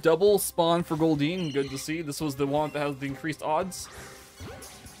 Double spawn for Goldeen, good to see. This was the one that has the increased odds.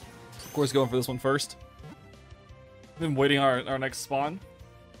 Of course, going for this one first. Been waiting our next spawn.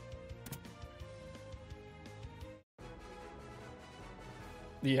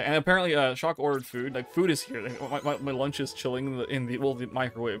 Yeah, and apparently, Shock ordered food. Like, food is here. My lunch is chilling in the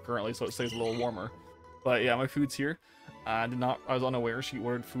microwave currently, so it stays a little warmer. But yeah, my food's here. I was unaware she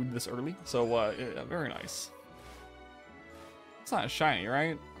ordered food this early, so yeah, very nice. It's not shiny,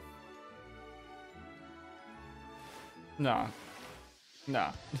 right? Nah.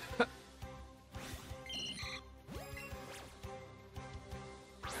 Nah.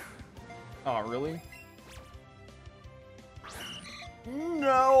 Oh, really?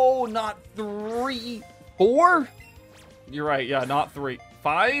 No, not 3. 4? You're right, yeah, not 3.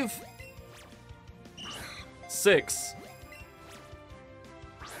 5? 6.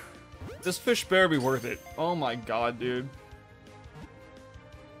 This fish better be worth it. Oh my god, dude.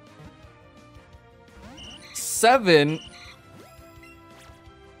 7?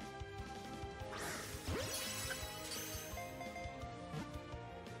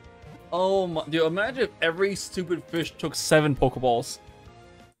 Oh my, dude, imagine if every stupid fish took 7 Pokeballs.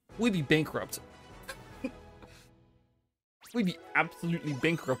 We'd be bankrupt. We'd be absolutely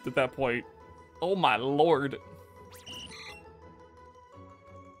bankrupt at that point. Oh my lord.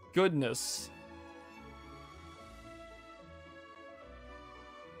 Goodness.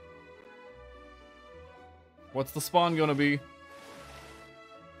 What's the spawn gonna be?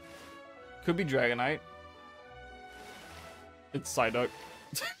 Could be Dragonite. It's Psyduck.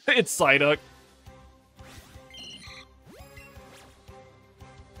 It's Psyduck.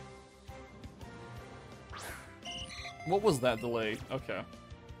 What was that delay? Okay.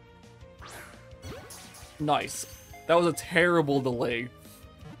 Nice. That was a terrible delay.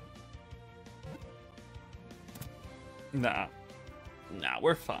 Nah. Nah,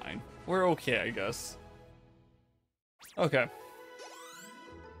 we're fine. We're okay, I guess. Okay.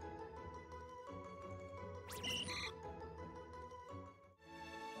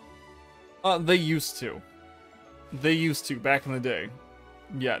 They used to. They used to back in the day.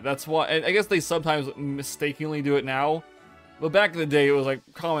 Yeah, that's why. And I guess they sometimes mistakenly do it now. But back in the day, it was like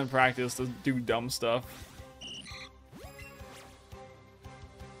common practice to do dumb stuff.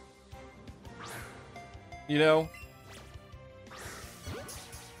 You know?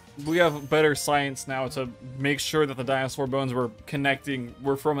 We have better science now to make sure that the dinosaur bones were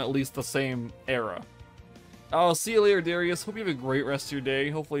from at least the same era. I'll see you later, Darius. Hope you have a great rest of your day.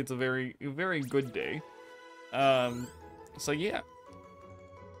 Hopefully it's a very good day. So yeah.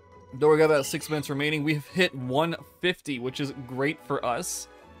 Though we got about 6 minutes remaining, we've hit 150, which is great for us.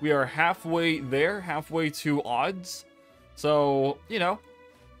 We are halfway there, halfway to odds. So, you know,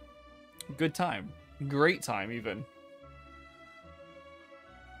 good time. Great time, even.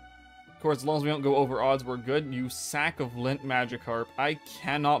 Of course, as long as we don't go over odds, we're good. You sack of lint Magikarp. I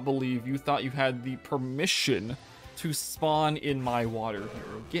cannot believe you thought you had the permission to spawn in my water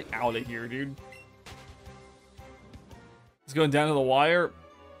here. Get out of here, dude. It's going down to the wire.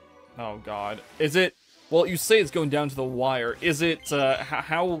 Oh, God. Is it... Well, you say it's going down to the wire. Is it,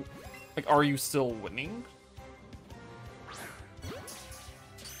 how... Like, are you still winning?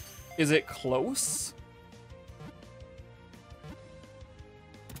 Is it close?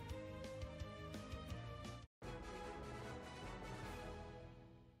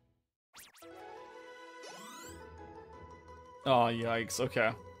 Oh, yikes.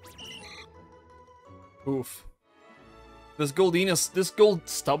 Okay. Oof. This Goldeen is... This Gold...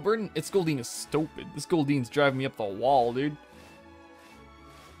 Stubborn? It's Goldeen is stupid. This Goldeen's driving me up the wall, dude.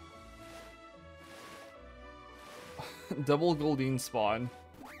 Double Goldeen spawn.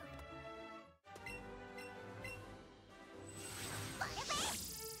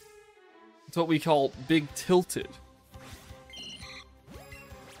 It's what we call Big Tilted.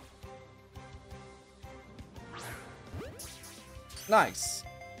 Nice.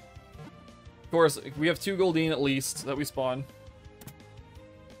 Of course, we have 2 Goldeen at least that we spawn.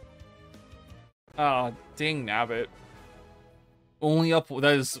 Ah, dang nabbit. Only up...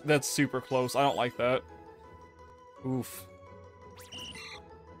 That's super close. I don't like that. Oof.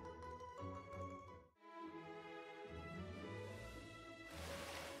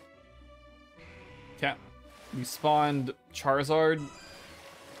 Okay. We spawned Charizard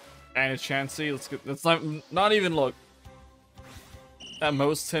and a Chansey. Let's get... Let's not even look. At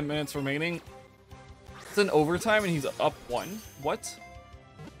most 10 minutes remaining. It's an overtime and he's up 1. What?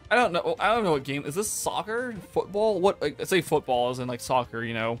 I don't know. I don't know what game is this. Soccer? Football? What? Like, I say football as in like soccer.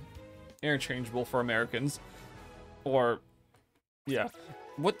 You know, interchangeable for Americans. Or, yeah.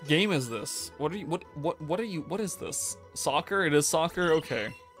 What game is this? What are you? What are you? What is this? Soccer? It is soccer. Okay.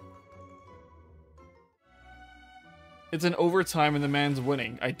 It's an overtime and the man's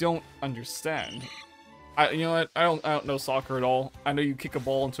winning. I don't understand. You know what? I don't know soccer at all. I know you kick a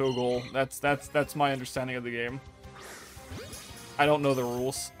ball into a goal. That's my understanding of the game. I don't know the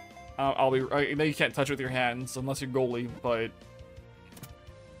rules. I know you can't touch it with your hands unless you're goalie, but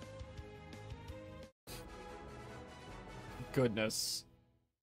goodness.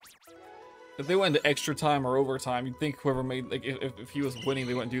 If they went into extra time or overtime, you'd think whoever made, like, if he was winning,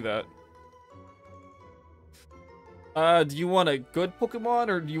 they wouldn't do that. Do you want a good Pokemon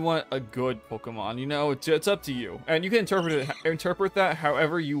or do you want a good Pokemon? You know, it's up to you, and you can interpret that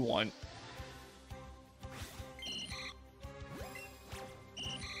however you want.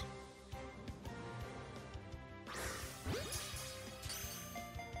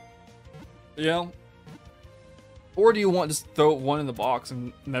 You know? Or do you want to just throw one in the box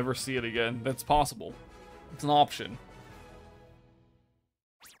and never see it again? That's possible. It's an option.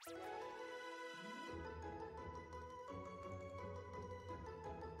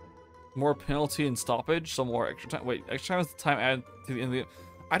 More penalty and stoppage, so more extra time. Wait, extra time is the time added to the end of the...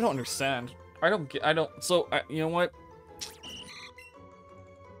 I don't understand. I don't... So, you know what?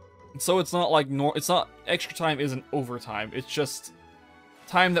 So it's not like... It's not... Extra time isn't overtime. It's just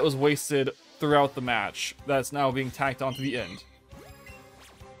time that was wasted throughout the match that's now being tacked onto the end.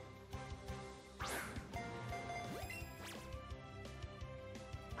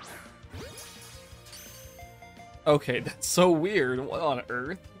 Okay, that's so weird. What on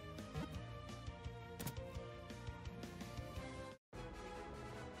earth?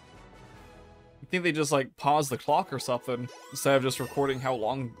 think they just, like, paused the clock or something, instead of just recording how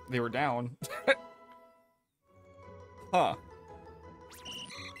long they were down. Huh.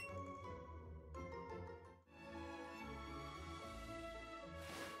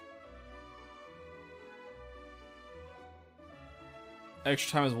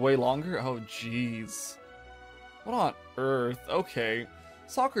 Extra time is way longer? Oh, jeez. What on earth? Okay.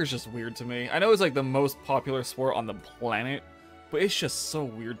 Soccer is just weird to me. I know it's like the most popular sport on the planet, but it's just so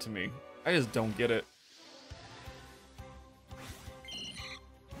weird to me. I just don't get it.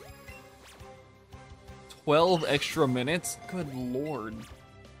 "12 extra minutes? Good lord.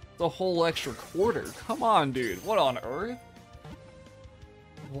 The whole extra quarter. Come on, dude. What on earth?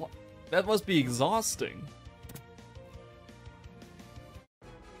 What? That must be exhausting.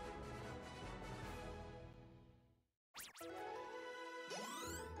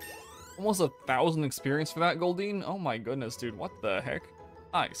 Almost 1,000 experience for that, Goldeen? Oh my goodness, dude. What the heck?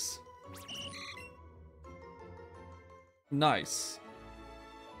 Nice. Nice.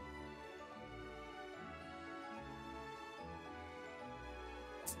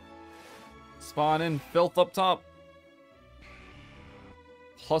 Spawn in filth up top.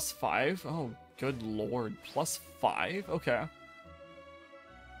 +5? Oh, good lord. +5? Okay.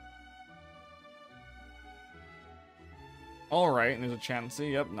 Alright, and there's a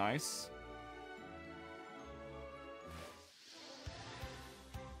Chansey. Yep, nice.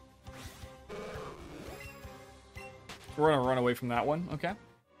 We're gonna run away from that one. Okay.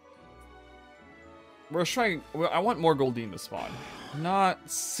 We're trying. I want more Goldeen to spawn. Not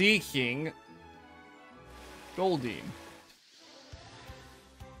seeking Goldeen.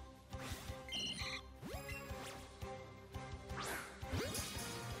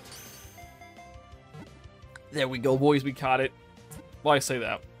 There we go, boys. We caught it. Well, I say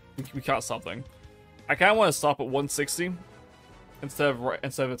that. We caught something. I kind of want to stop at 160 instead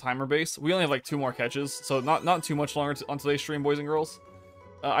of a timer base. We only have like 2 more catches, so not too much longer on today's stream, boys and girls.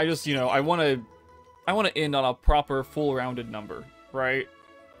 I just, you know, I want to end on a proper, full-rounded number, right?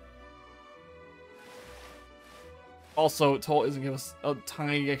 Also, Toll isn't give us a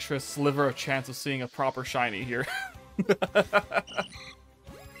tiny extra sliver of chance of seeing a proper shiny here.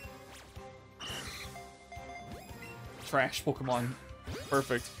 Trash Pokemon.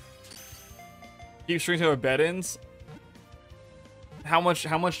 Perfect. Keep streaming to our bed ends. How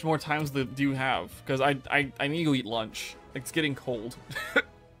much more times do you have? Because I need to go eat lunch. It's getting cold.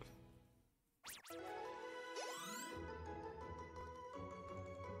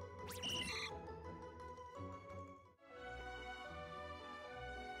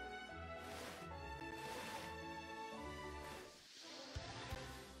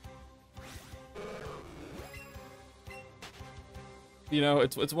 You know,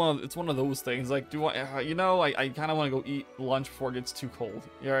 it's one of those things. Like, do I, you know, I kind of want to go eat lunch before it gets too cold.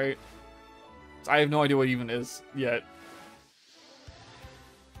 You right? I have no idea what it even is yet.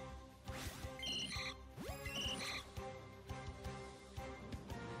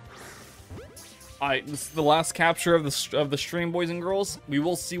 Alright, this is the last capture of the stream, boys and girls. We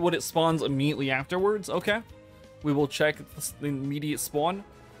will see what it spawns immediately afterwards. Okay, we will check the immediate spawn,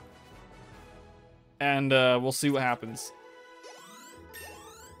 and we'll see what happens.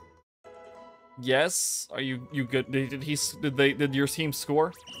 Yes, are you good? Did your team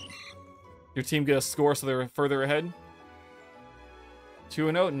score? Your team get a score so they're further ahead?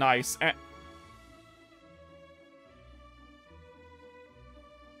 2-0, nice.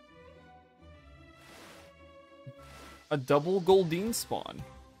 A double Goldeen spawn.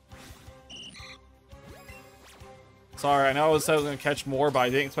 Sorry, I know I said I was gonna catch more, but I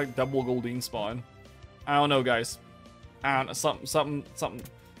didn't expect double Goldeen spawn. I don't know, guys. I don't know,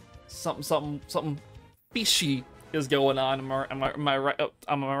 something fishy is going on. Am I right? Oh,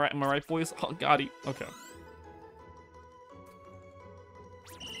 am I right, boys? Oh, got it. Okay.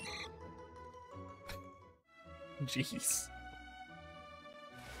 Jeez.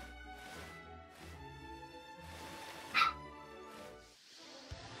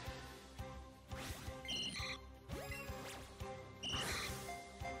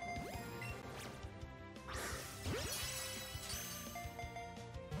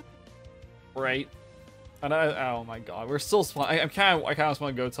 Right. And oh my god, we're still spawning. I kind of just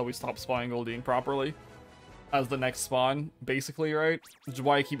want to go until we stop spawning Goldeen properly as the next spawn, basically, right? Which is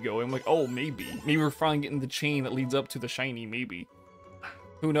why I keep going. I'm like, oh, maybe we're finally getting the chain that leads up to the shiny. Maybe,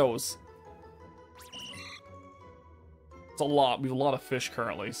 who knows? It's a lot. We have a lot of fish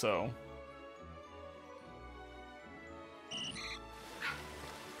currently, so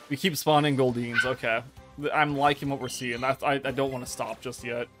we keep spawning Goldeens. Okay, I'm liking what we're seeing. I don't want to stop just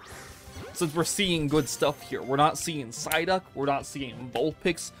yet. Since we're seeing good stuff here. We're not seeing Psyduck, we're not seeing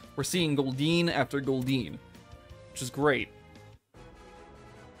Vulpix, we're seeing Goldeen after Goldeen, which is great.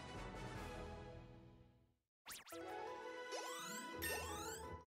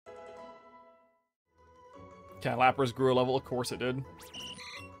 Okay, Lapras grew a level, of course it did.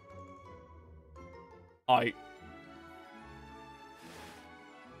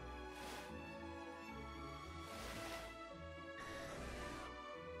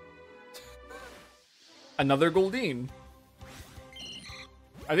 Another Goldeen.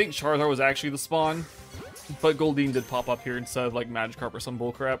 I think Charizard was actually the spawn, but Goldeen did pop up here instead of like Magikarp or some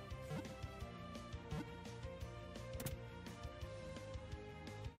bullcrap.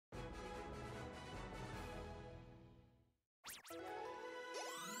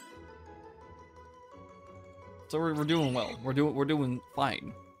 So we're doing well. We're doing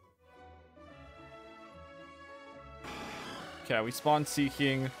fine. Okay, we spawn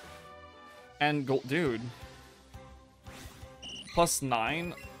seeking and gold, dude.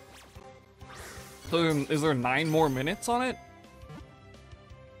 +9. So is there 9 more minutes on it?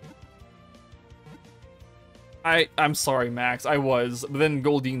 I'm sorry, Max. I was, but then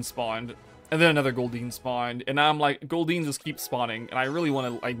Goldeen spawned, and then another Goldeen spawned, and now I'm like, Goldeen just keeps spawning, and I really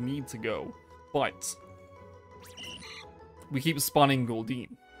want to. I need to go, but we keep spawning Goldeen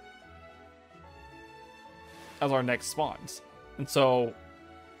as our next spawns, and so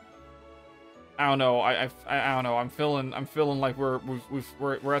I don't know. I don't know. I'm feeling like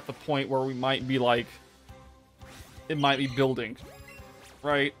we're at the point where we might be like, it might be building,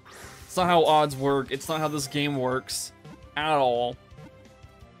 right? It's not how odds work. It's not how this game works at all.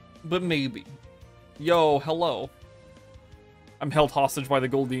 But maybe. Yo, hello. I'm held hostage by the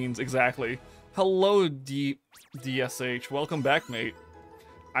Goldeens. Exactly. Hello, DSH. Welcome back, mate.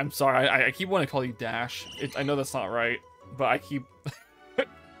 I'm sorry. I keep wanting to call you Dash. I know that's not right, but I keep.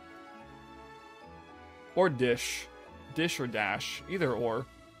 Or Dish. Dish or Dash. Either or.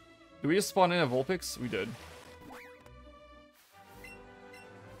 Did we just spawn in a Vulpix? We did.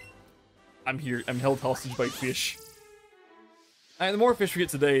 I'm here. I'm held hostage by fish. And the more fish we get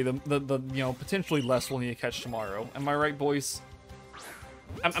today, the you know, potentially less we'll need to catch tomorrow. Am I right, boys?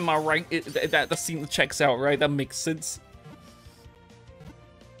 Am I right? That seems checks out, right? That makes sense.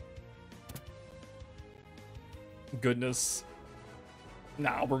 Goodness.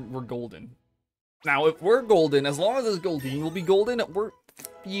 Nah, we're golden. Now, if we're golden, as long as it's Goldeen, we'll be golden.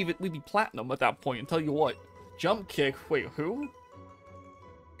 We'd be platinum at that point. And tell you what, jump kick. Wait, who?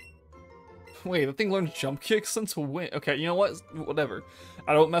 Wait, the thing learns jump kick since when? Okay, you know what? Whatever.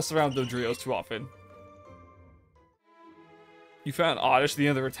 I don't mess around with Dodrios too often. You found Oddish the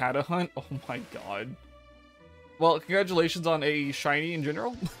end of the Rattata hunt? Oh my god. Well, congratulations on a shiny in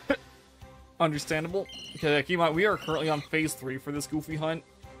general. Understandable. Okay, keep in mind, we are currently on phase 3 for this goofy hunt.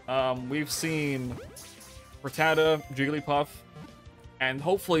 We've seen Rattata, Jigglypuff, and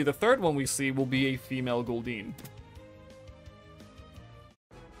hopefully the third one we see will be a female Goldeen.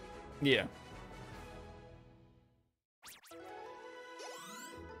 Yeah.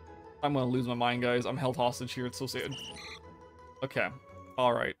 I'm gonna lose my mind, guys. I'm held hostage here. It's so sad. Okay.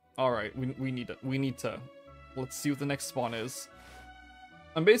 Alright. Alright. We need to. Let's see what the next spawn is.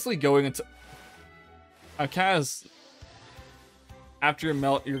 I'm basically going into... Kaz... After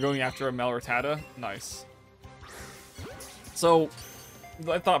you're going after a Mel Rattata? Nice. So,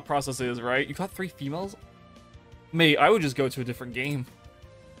 the thought process is, right? You got 3 females? Mate, I would just go to a different game.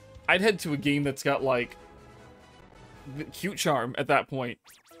 I'd head to a game that's got, like, Cute Charm at that point.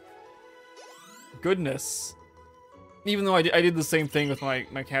 Goodness. Even though I did the same thing with my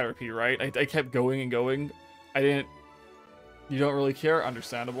Caterpie, right? I kept going and going. I didn't... You don't really care?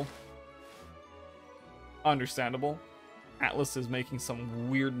 Understandable. Understandable. Atlas is making some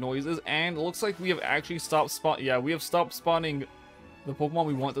weird noises, and it looks like we have actually stopped we have stopped spawning the Pokemon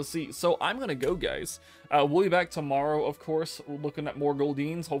we want to see. So I'm gonna go, guys. We'll be back tomorrow, of course. We're looking at more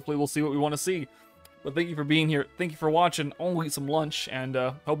Goldeens. Hopefully we'll see what we want to see. But thank you for being here. Thank you for watching. I'll eat some lunch, and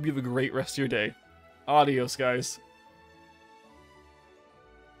hope you have a great rest of your day. Adios, guys.